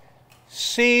 54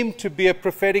 seemed to be a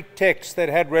prophetic text that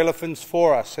had relevance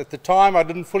for us. At the time, I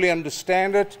didn't fully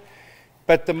understand it,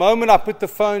 But the moment I put the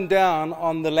phone down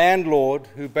on the landlord,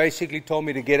 who basically told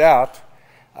me to get out,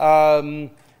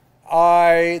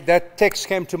 that text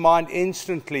came to mind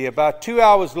instantly. About 2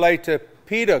 hours later,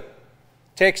 Peter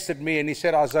texted me and he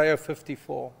said Isaiah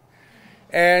 54.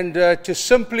 And to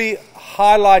simply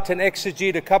highlight and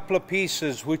exegete a couple of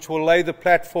pieces which will lay the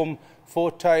platform for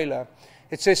Taylor.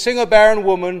 It says, "Sing, a barren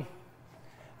woman,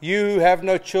 you who have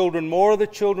no children, more are the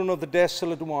children of the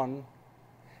desolate one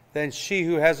than she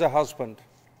who has a husband.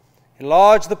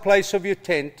 Enlarge the place of your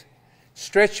tent,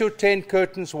 stretch your tent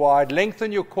curtains wide, lengthen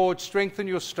your cords, strengthen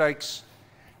your stakes,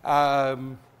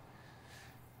 for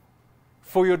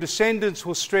your descendants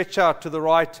will stretch out to the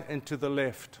right and to the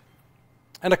left."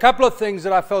 And a couple of things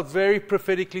that I felt very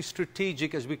prophetically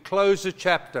strategic as we close the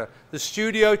chapter. The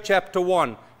studio, chapter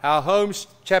 1. Our homes,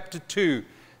 chapter 2.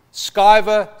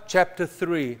 Skiver, chapter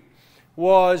 3.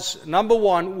 Was, number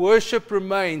one, worship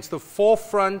remains the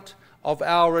forefront of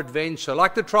our adventure.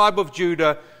 Like the tribe of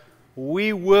Judah,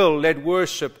 we will let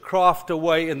worship craft a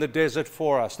way in the desert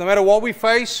for us. No matter what we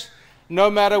face, no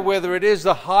matter whether it is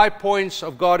the high points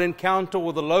of God encounter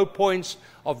or the low points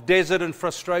of desert and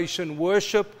frustration,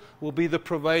 worship will be the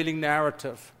prevailing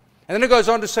narrative. And then it goes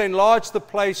on to say, enlarge the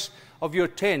place of your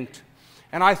tent.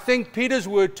 And I think Peter's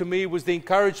word to me was the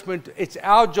encouragement, it's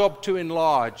our job to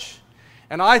enlarge.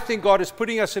 And I think God is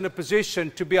putting us in a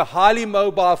position to be a highly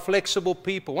mobile, flexible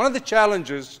people. One of the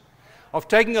challenges of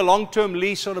taking a long-term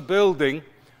lease on a building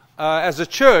as a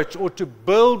church or to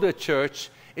build a church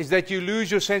is that you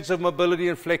lose your sense of mobility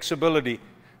and flexibility.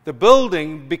 The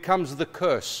building becomes the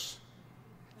curse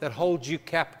that holds you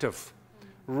captive,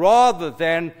 rather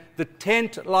than the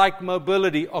tent-like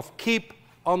mobility of keep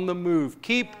on the move,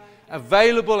 keep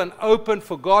available and open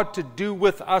for God to do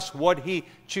with us what He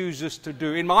chooses to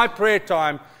do. In my prayer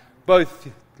time, both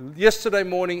yesterday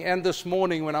morning and this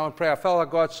morning when I was in prayer, I felt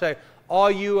like God say,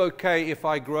 "Are you okay if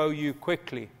I grow you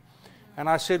quickly?" And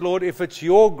I said, "Lord, if it's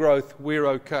your growth, we're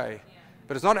okay.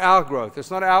 But it's not our growth. It's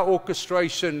not our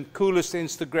orchestration, coolest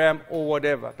Instagram or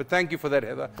whatever." But thank you for that,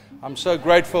 Heather. I'm so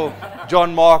grateful.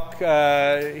 John Mark,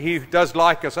 he does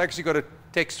like us. I actually got a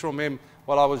text from him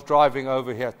while I was driving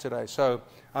over here today. So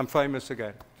I'm famous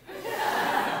again.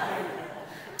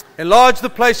 Enlarge the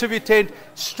place of your tent.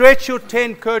 Stretch your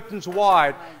tent curtains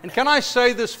wide. And can I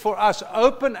say this for us?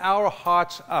 Open our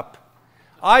hearts up.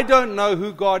 I don't know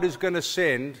who God is going to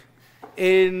send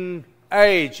in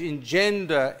age, in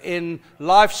gender, in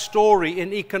life story,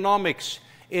 in economics,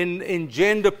 in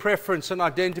gender preference and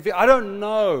identity. I don't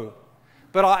know.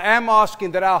 But I am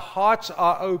asking that our hearts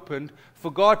are opened for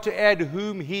God to add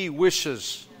whom He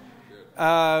wishes.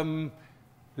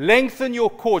 Lengthen your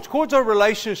cords. Cords are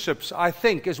relationships, I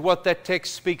think, is what that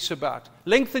text speaks about.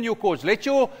 Lengthen your cords. Let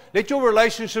your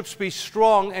relationships be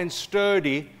strong and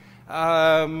sturdy.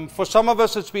 For some of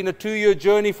us, it's been a 2-year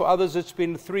journey. For others, it's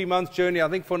been a 3-month journey. I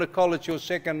think for Nicole, it's your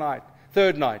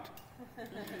third night.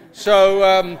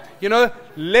 So,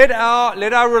 let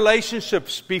our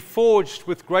relationships be forged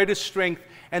with greater strength,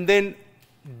 and then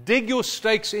dig your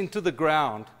stakes into the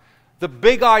ground. The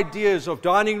big ideas of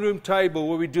dining room table,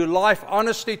 where we do life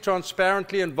honestly,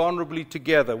 transparently, and vulnerably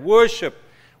together. Worship,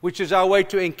 which is our way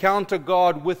to encounter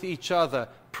God with each other.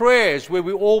 Prayers, where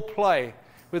we all play,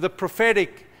 where the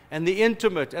prophetic and the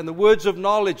intimate and the words of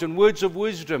knowledge and words of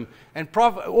wisdom and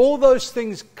all those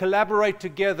things collaborate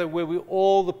together, where we're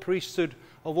all the priesthood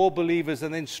of all believers,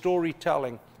 and then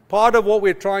storytelling. Part of what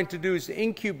we're trying to do is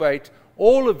incubate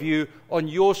all of you on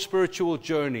your spiritual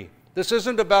journey. This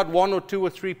isn't about 1 or 2 or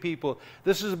 3 people.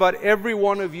 This is about every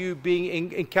one of you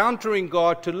encountering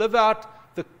God to live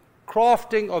out the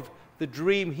crafting of the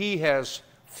dream He has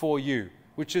for you,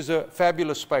 which is a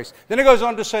fabulous space. Then it goes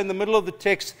on to say in the middle of the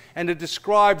text, and it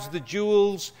describes the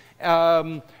jewels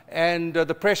and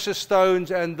the precious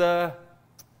stones and the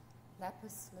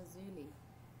Lapis lazuli.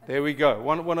 There we go,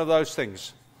 one of those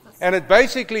things. And it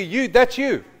basically, that's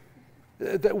you.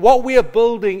 What we are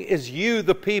building is you,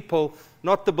 the people,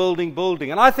 not the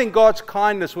building. And I think God's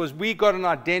kindness was we got an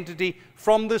identity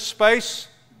from this space,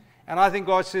 and I think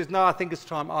God says, no, I think it's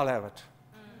time, I'll have it.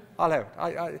 I'll have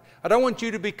it. I don't want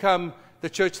you to become the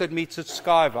church that meets at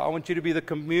Skiver. I want you to be the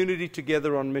community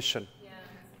together on mission. Yeah.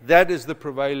 That is the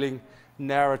prevailing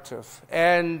narrative.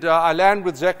 And I land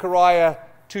with Zechariah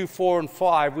 2, 4, and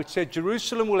 5, which said,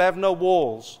 Jerusalem will have no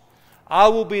walls. I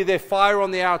will be their fire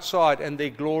on the outside and their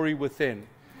glory within.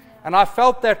 And I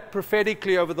felt that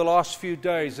prophetically over the last few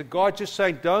days, that God just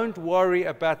saying, don't worry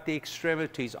about the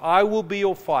extremities. I will be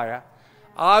your fire.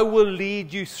 I will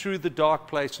lead you through the dark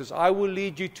places. I will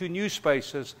lead you to new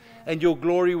spaces and your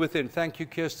glory within. Thank you,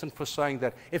 Kirsten, for saying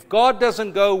that. If God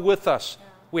doesn't go with us,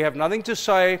 we have nothing to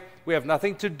say, we have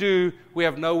nothing to do, we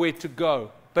have nowhere to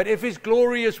go. But if His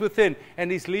glory is within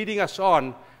and He's leading us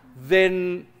on,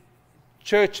 then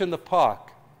church in the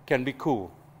park can be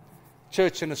cool.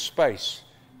 Church in a space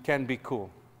can be cool.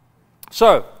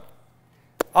 So,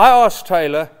 I asked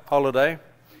Taylor Holiday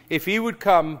if he would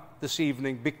come this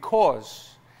evening because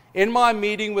in my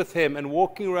meeting with him and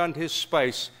walking around his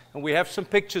space, and we have some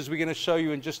pictures we're going to show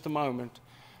you in just a moment,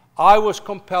 I was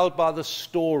compelled by the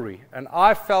story, and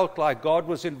I felt like God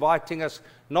was inviting us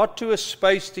not to a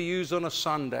space to use on a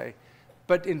Sunday,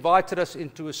 but invited us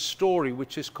into a story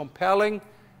which is compelling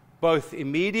both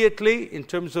immediately in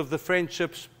terms of the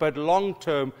friendships, but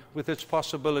long-term with its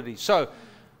possibilities. So,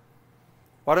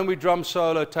 why don't we drum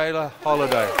solo Taylor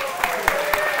Holiday?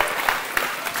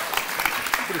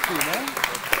 Good to see you, man.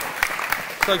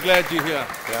 So glad you're here.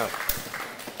 Yeah.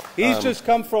 He's just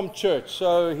come from church,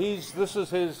 so this is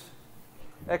his.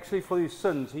 Actually, for his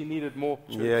sins, he needed more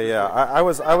church. Yeah. I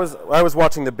was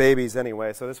watching the babies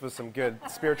anyway, so this was some good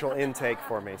spiritual intake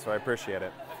for me. So I appreciate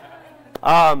it.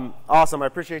 Awesome. I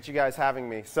appreciate you guys having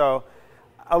me. So,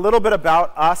 a little bit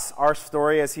about us, our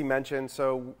story, as he mentioned.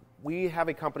 So, we have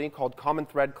a company called Common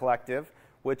Thread Collective,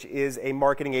 which is a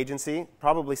marketing agency,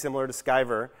 probably similar to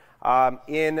Skiver.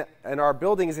 And our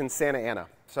building is in Santa Ana.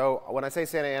 So, when I say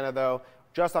Santa Ana, though,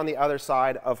 just on the other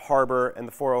side of Harbor and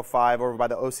the 405 over by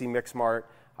the OC Mix Mart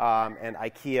and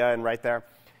IKEA and right there.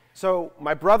 So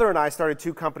my brother and I started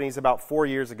two companies about 4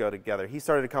 years ago together. He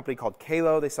started a company called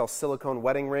Kalo. They sell silicone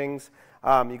wedding rings.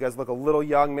 You guys look a little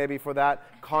young maybe for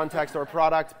that context or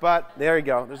product, but there you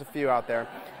go. There's a few out there.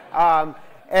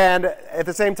 And at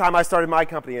the same time, I started my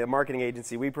company, a marketing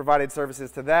agency. We provided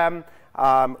services to them.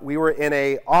 We were in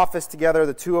an office together,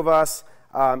 the two of us,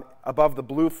 above the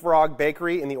Blue Frog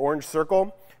Bakery in the Orange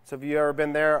Circle. So if you've ever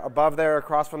been there, above there,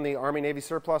 across from the Army Navy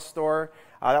surplus store,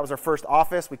 that was our first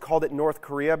office. We called it North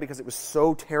Korea because it was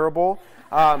so terrible.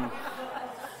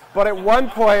 But at one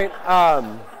point,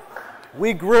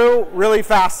 we grew really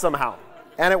fast somehow.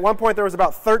 And at one point, there was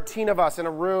about 13 of us in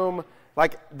a room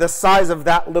like the size of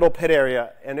that little pit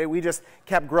area. And we just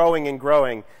kept growing and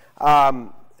growing.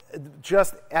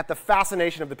 Just at the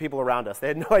fascination of the people around us. They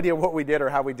had no idea what we did or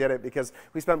how we did it because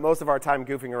we spent most of our time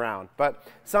goofing around. But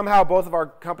somehow both of our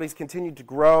companies continued to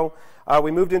grow.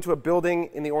 We moved into a building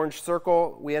in the Orange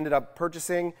Circle. We ended up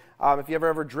purchasing. If you've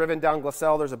ever driven down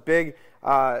Glassell, there's a big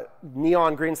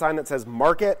neon green sign that says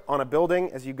Market on a building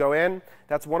as you go in.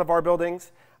 That's one of our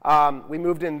buildings. We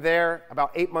moved in there.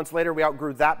 About 8 months later, we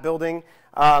outgrew that building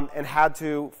and had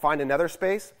to find another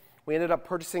space. We ended up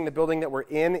purchasing the building that we're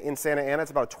in Santa Ana. It's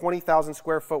about a 20,000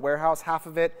 square foot warehouse. Half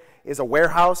of it is a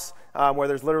warehouse where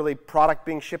there's literally product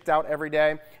being shipped out every day.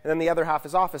 And then the other half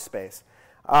is office space.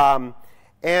 And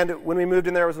when we moved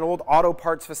in there, it was an old auto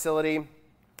parts facility,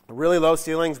 really low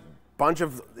ceilings, bunch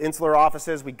of insular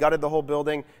offices. We gutted the whole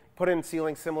building, put in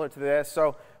ceilings similar to this.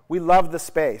 So we love the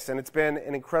space, and it's been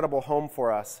an incredible home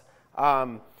for us.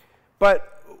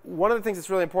 But one of the things that's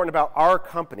really important about our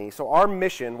company, so our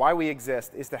mission, why we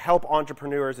exist, is to help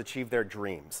entrepreneurs achieve their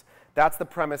dreams. That's the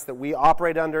premise that we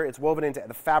operate under. It's woven into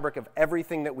the fabric of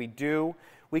everything that we do.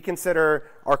 We consider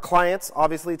our clients,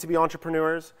 obviously, to be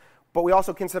entrepreneurs, but we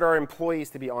also consider our employees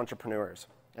to be entrepreneurs.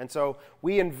 And so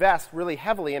we invest really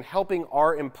heavily in helping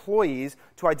our employees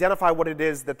to identify what it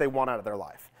is that they want out of their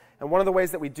life. And one of the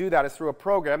ways that we do that is through a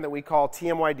program that we call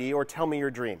TMYD, or Tell Me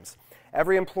Your Dreams.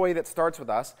 Every employee that starts with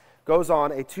us goes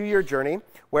on a 2-year journey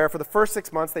where for the first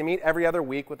 6 months they meet every other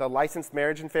week with a licensed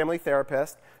marriage and family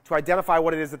therapist to identify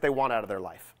what it is that they want out of their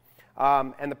life.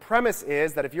 And the premise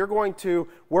is that if you're going to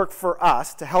work for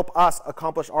us to help us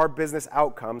accomplish our business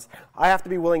outcomes, I have to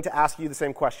be willing to ask you the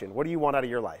same question. What do you want out of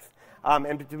your life?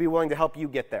 And to be willing to help you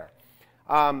get there.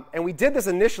 And we did this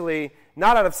initially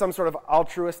not out of some sort of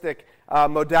altruistic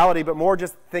modality, but more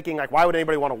just thinking, like, why would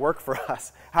anybody want to work for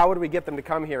us? How would we get them to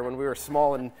come here when we were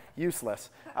small and useless?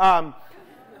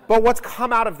 But what's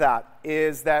come out of that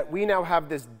is that we now have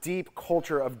this deep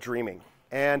culture of dreaming.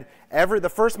 And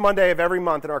the first Monday of every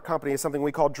month in our company is something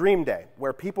we call Dream Day,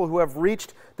 where people who have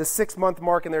reached the 6-month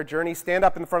mark in their journey stand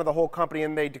up in front of the whole company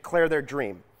and they declare their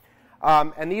dream.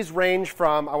 And these range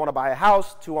from, I want to buy a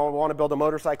house, to I want to build a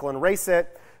motorcycle and race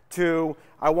it, to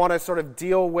I want to sort of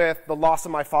deal with the loss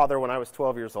of my father when I was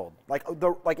 12 years old.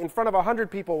 Like in front of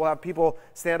 100 people, we'll have people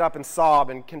stand up and sob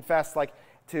and confess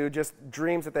to just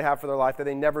dreams that they have for their life that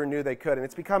they never knew they could. And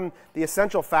it's become the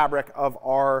essential fabric of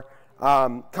our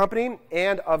company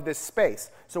and of this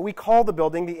space. So we call the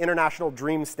building the International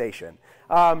Dream Station.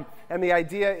 And the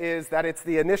idea is that it's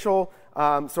the initial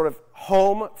sort of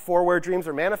home for where dreams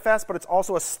are manifest, but it's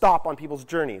also a stop on people's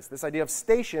journeys. This idea of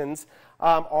stations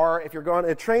are, if you're going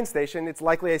to a train station, it's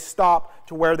likely a stop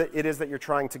to where it is that you're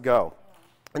trying to go.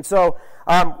 And so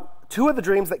two of the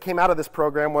dreams that came out of this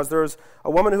program was there's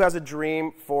a woman who has a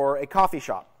dream for a coffee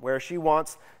shop where she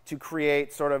wants to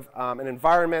create sort of an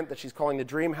environment that she's calling the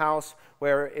dream house,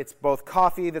 where it's both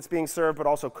coffee that's being served but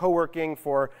also co-working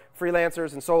for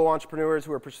freelancers and solo entrepreneurs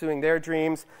who are pursuing their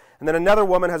dreams. And then another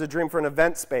woman has a dream for an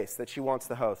event space that she wants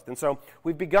to host. And so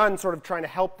we've begun sort of trying to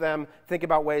help them think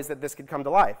about ways that this could come to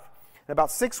life. And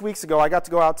about 6 weeks ago, I got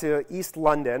to go out to East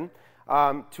London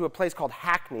to a place called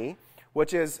Hackney,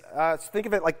 which is, think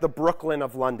of it like the Brooklyn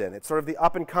of London. It's sort of the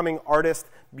up-and-coming artist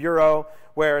bureau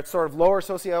where it's sort of lower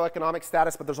socioeconomic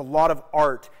status, but there's a lot of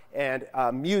art and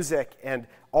music and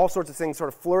all sorts of things sort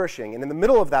of flourishing. And in the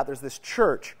middle of that, there's this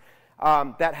church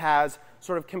that has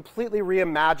sort of completely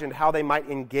reimagined how they might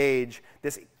engage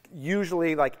this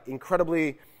usually like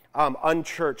incredibly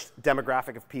unchurched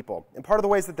demographic of people. And part of the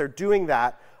ways that they're doing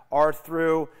that are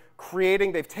through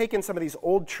they've taken some of these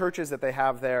old churches that they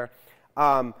have there,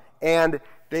 and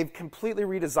they've completely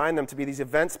redesigned them to be these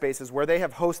event spaces where they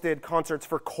have hosted concerts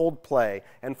for Coldplay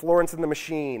and Florence and the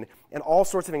Machine and all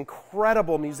sorts of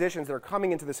incredible musicians that are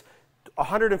coming into this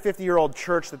 150-year-old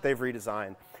church that they've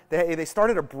redesigned. They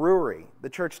started a brewery, the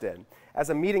church did, as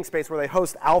a meeting space where they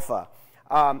host Alpha.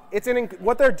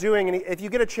 What they're doing, and if you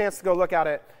get a chance to go look at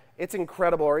it, it's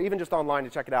incredible, or even just online to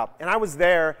check it out. And I was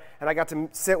there, and I got to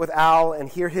sit with Al and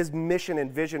hear his mission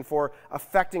and vision for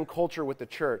affecting culture with the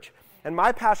church. And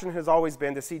my passion has always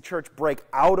been to see church break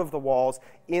out of the walls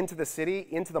into the city,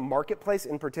 into the marketplace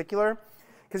in particular.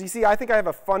 Because you see, I think I have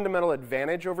a fundamental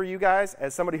advantage over you guys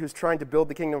as somebody who's trying to build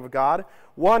the kingdom of God.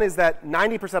 One is that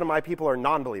 90% of my people are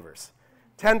non-believers.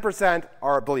 10%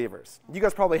 are believers. You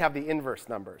guys probably have the inverse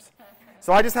numbers.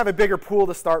 So I just have a bigger pool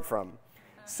to start from.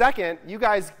 Second, you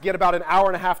guys get about an hour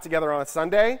and a half together on a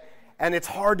Sunday, and it's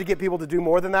hard to get people to do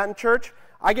more than that in church.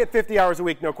 I get 50 hours a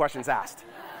week, no questions asked.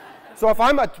 So if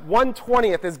I'm at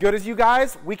 1/20th as good as you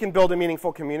guys, we can build a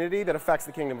meaningful community that affects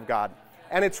the kingdom of God.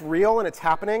 And it's real and it's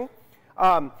happening.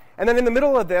 And then in the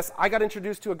middle of this, I got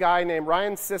introduced to a guy named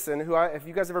Ryan Sisson, who, if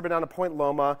you guys have ever been down to Point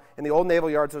Loma, in the old Naval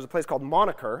Yards, there's a place called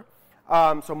Moniker.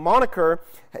 So Moniker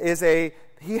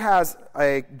he has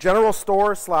a general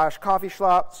store / coffee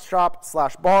shop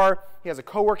 / bar. He has a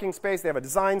co-working space. They have a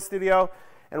design studio.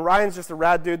 And Ryan's just a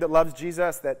rad dude that loves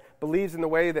Jesus, that believes in the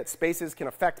way that spaces can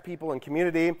affect people and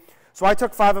community. So I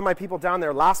took 5 of my people down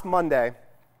there last Monday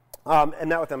and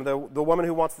met with them. The woman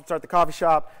who wants to start the coffee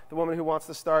shop, the woman who wants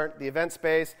to start the event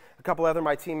space, a couple other of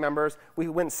my team members. We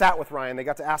went and sat with Ryan. They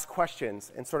got to ask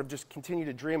questions and sort of just continue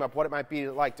to dream up what it might be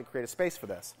like to create a space for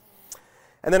this.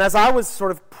 And then as I was sort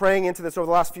of praying into this over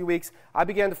the last few weeks, I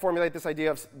began to formulate this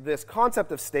idea of this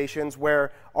concept of stations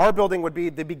where our building would be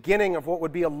the beginning of what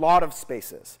would be a lot of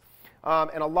spaces.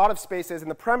 And a lot of spaces, and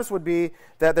the premise would be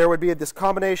that there would be this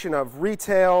combination of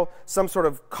retail, some sort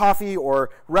of coffee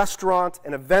or restaurant,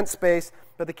 an event space.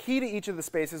 But the key to each of the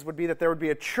spaces would be that there would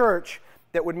be a church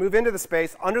that would move into the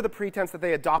space under the pretense that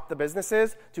they adopt the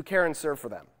businesses to care and serve for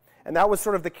them. And that was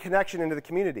sort of the connection into the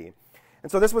community.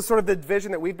 And so this was sort of the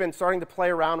vision that we've been starting to play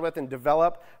around with and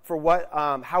develop for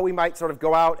how we might sort of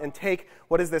go out and take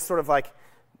what is this sort of like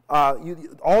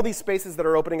all these spaces that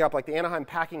are opening up, like the Anaheim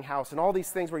Packing House and all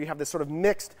these things where you have this sort of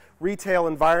mixed retail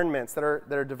environments that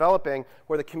are developing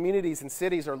where the communities and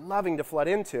cities are loving to flood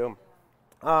into.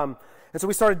 And so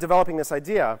we started developing this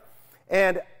idea.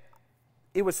 And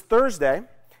it was Thursday.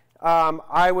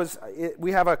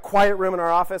 We have a quiet room in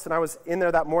our office, and I was in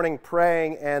there that morning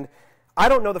praying, and I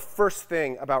don't know the first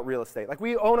thing about real estate. Like,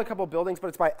 we own a couple buildings, but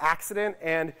it's by accident,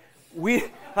 and we,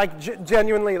 like,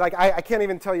 genuinely, like, I can't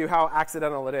even tell you how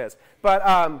accidental it is. But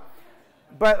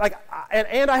like,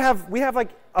 we have,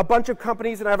 like, a bunch of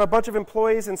companies, and I have a bunch of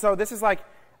employees, and so this is, like,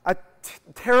 a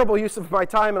terrible use of my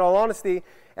time, in all honesty.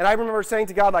 And I remember saying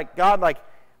to God,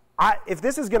 if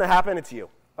this is going to happen, it's you.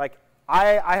 Like,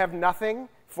 I have nothing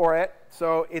for it,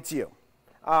 so it's you.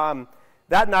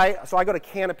 That night, so I go to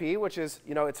Canopy, which is,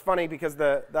 it's funny because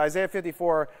the Isaiah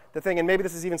 54, the thing, and maybe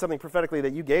this is even something prophetically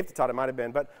that you gave to Todd, it might have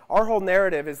been, but our whole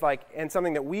narrative is like, and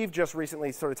something that we've just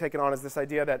recently sort of taken on is this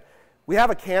idea that we have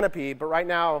a canopy, but right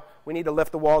now we need to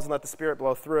lift the walls and let the Spirit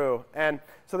blow through. And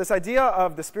so this idea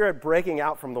of the Spirit breaking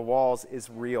out from the walls is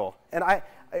real. And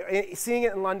seeing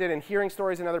it in London and hearing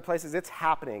stories in other places, it's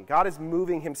happening. God is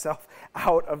moving himself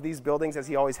out of these buildings as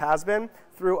he always has been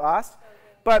through us.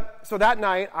 But so that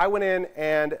night, I went in,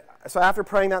 and so after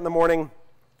praying that in the morning,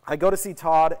 I go to see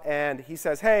Todd, and he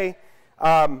says, hey,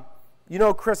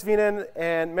 Chris Veenan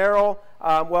and Merrill,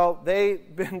 well,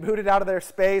 they've been booted out of their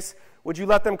space. would you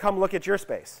let them come look at your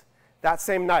space that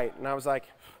same night? And I was like,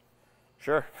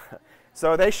 sure.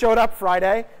 So they showed up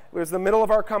Friday. It was the middle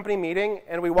of our company meeting,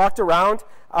 and we walked around,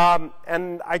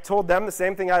 and I told them the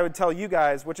same thing I would tell you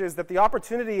guys, which is that the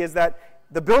opportunity is that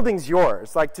the building's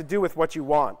yours, like to do with what you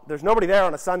want. There's nobody there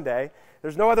on a Sunday.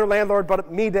 There's no other landlord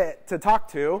but me to talk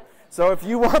to. So if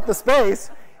you want the space,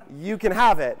 you can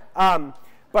have it.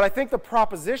 But I think the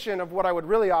proposition of what I would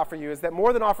really offer you is that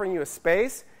more than offering you a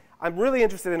space, I'm really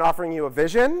interested in offering you a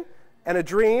vision and a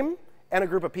dream and a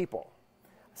group of people.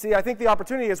 See, I think the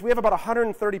opportunity is we have about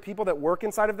 130 people that work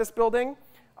inside of this building,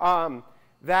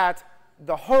 that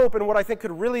the hope and what I think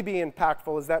could really be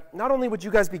impactful is that not only would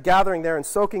you guys be gathering there and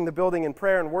soaking the building in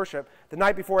prayer and worship the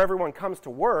night before everyone comes to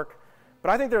work, but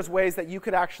I think there's ways that you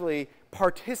could actually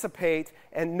participate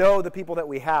and know the people that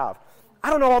we have.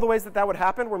 I don't know all the ways that would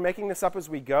happen. We're making this up as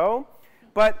we go.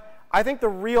 But I think the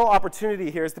real opportunity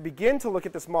here is to begin to look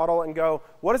at this model and go,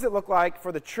 what does it look like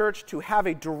for the church to have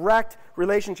a direct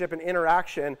relationship and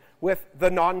interaction with the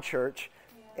non-church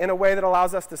in a way that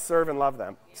allows us to serve and love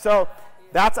them? So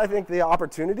that's, I think, the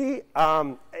opportunity.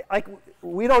 Like,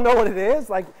 we don't know what it is.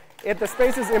 Like, the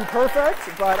space is imperfect,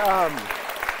 but...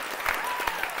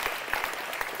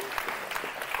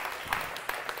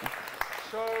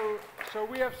 So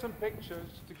we have some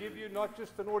pictures to give you not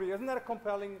just an audio. Isn't that a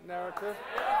compelling narrative?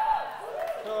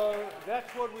 So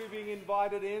that's what we're being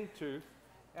invited into.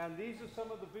 And these are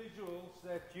some of the visuals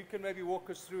that you can maybe walk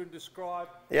us through and describe.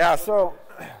 Yeah, so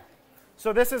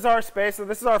this is our space. So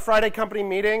this is our Friday company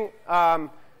meeting.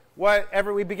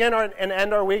 We begin and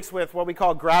end our weeks with what we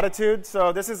call gratitude.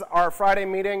 So this is our Friday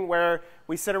meeting where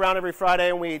we sit around every Friday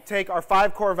and we take our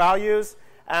 5 core values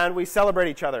and we celebrate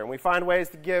each other, and we find ways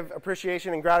to give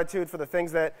appreciation and gratitude for the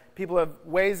things that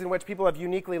ways in which people have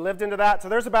uniquely lived into that. So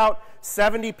there's about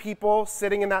 70 people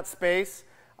sitting in that space.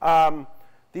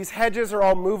 These hedges are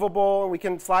all movable, and we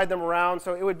can slide them around.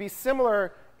 So it would be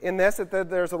similar in this, that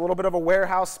there's a little bit of a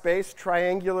warehouse space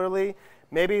triangularly,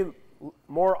 maybe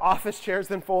more office chairs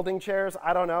than folding chairs.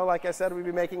 I don't know. Like I said, we'd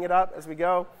be making it up as we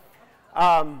go.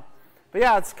 But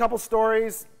yeah, it's a couple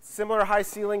stories, similar high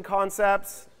ceiling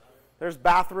concepts. There's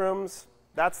bathrooms.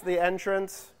 That's the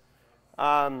entrance.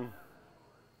 So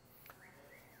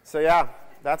yeah,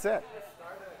 that's it.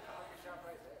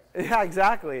 Yeah,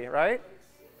 exactly, right?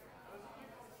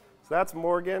 So that's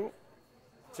Morgan.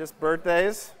 Just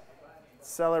birthdays.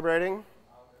 Celebrating.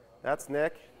 That's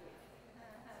Nick.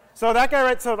 So that guy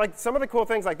like some of the cool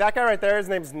things, like that guy right there, his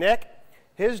name's Nick.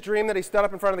 His dream that he stood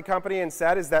up in front of the company and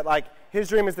said is that, like, his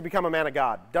dream is to become a man of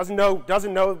God. Doesn't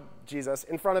know Jesus.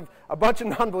 In front of a bunch of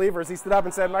non-believers, he stood up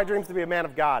and said, my dream is to be a man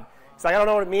of God. He's like, I don't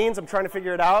know what it means. I'm trying to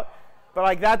figure it out. But,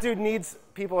 like, that dude needs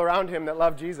people around him that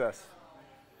love Jesus.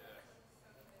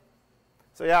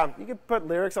 So, yeah, you could put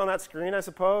lyrics on that screen, I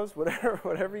suppose,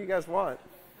 whatever you guys want.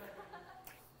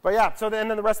 But, yeah, so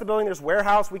then in the rest of the building, there's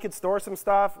warehouse. We could store some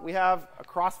stuff. We have a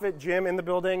CrossFit gym in the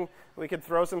building. We could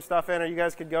throw some stuff in, or you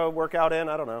guys could go work out in.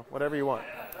 I don't know, whatever you want.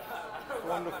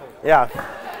 Wonderful. Yeah.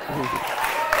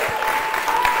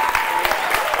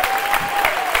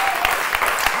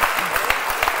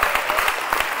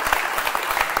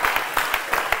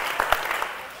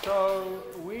 So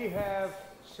we have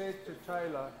said to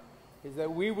Taylor is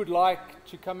that we would like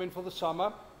to come in for the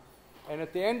summer, and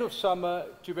at the end of summer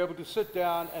to be able to sit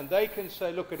down and they can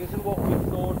say, look, it isn't what we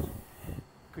thought.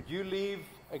 Could you leave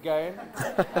again?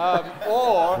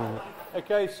 Or a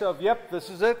case of, yep, this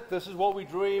is it. This is what we're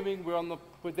dreaming. We're on the.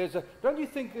 Don't you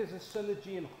think there's a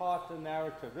synergy in heart and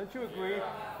narrative? Don't you agree?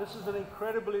 This is an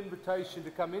incredible invitation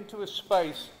to come into a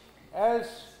space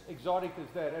as exotic as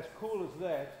that, as cool as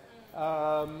that,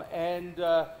 and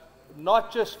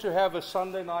not just to have a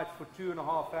Sunday night for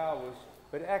 2.5 hours,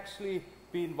 but actually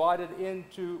be invited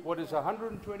into what is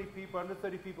 120 people,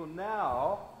 130 people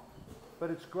now, but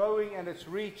it's growing and it's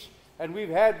reached. And we've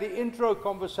had the intro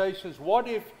conversations. What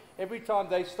if every time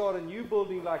they start a new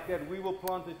building like that, we will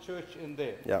plant a church in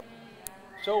there? Yep.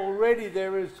 So already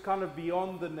there is kind of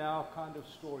beyond the now kind of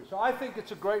story. So I think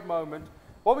it's a great moment.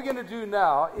 What we're going to do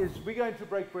now is we're going to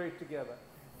break bread together.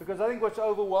 Because I think what's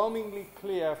overwhelmingly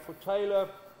clear for Taylor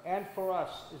and for us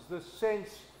is the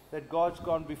sense that God's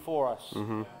gone before us.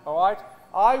 Mm-hmm. All right?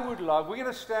 we're going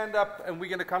to stand up and we're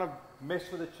going to kind of mess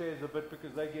with the chairs a bit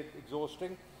because they get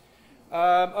exhausting.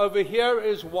 Over here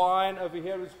is wine, over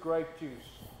here is grape juice.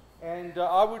 And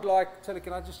I would like, Taylor,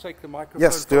 can I just take the microphone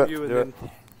from you? Do it.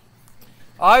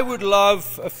 I would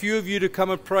love a few of you to come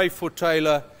and pray for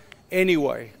Taylor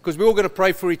anyway, because we're all going to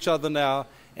pray for each other now.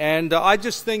 And I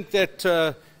just think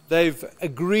that they've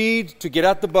agreed to get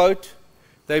out the boat.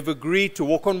 They've agreed to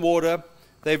walk on water.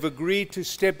 They've agreed to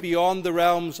step beyond the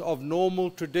realms of normal,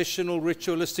 traditional,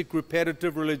 ritualistic,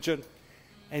 repetitive religion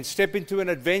and step into an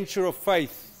adventure of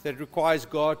faith that requires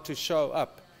God to show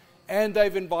up. And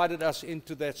they've invited us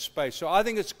into that space. So I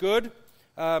think it's good.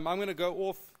 I'm going to go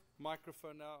off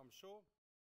microphone now, I'm sure.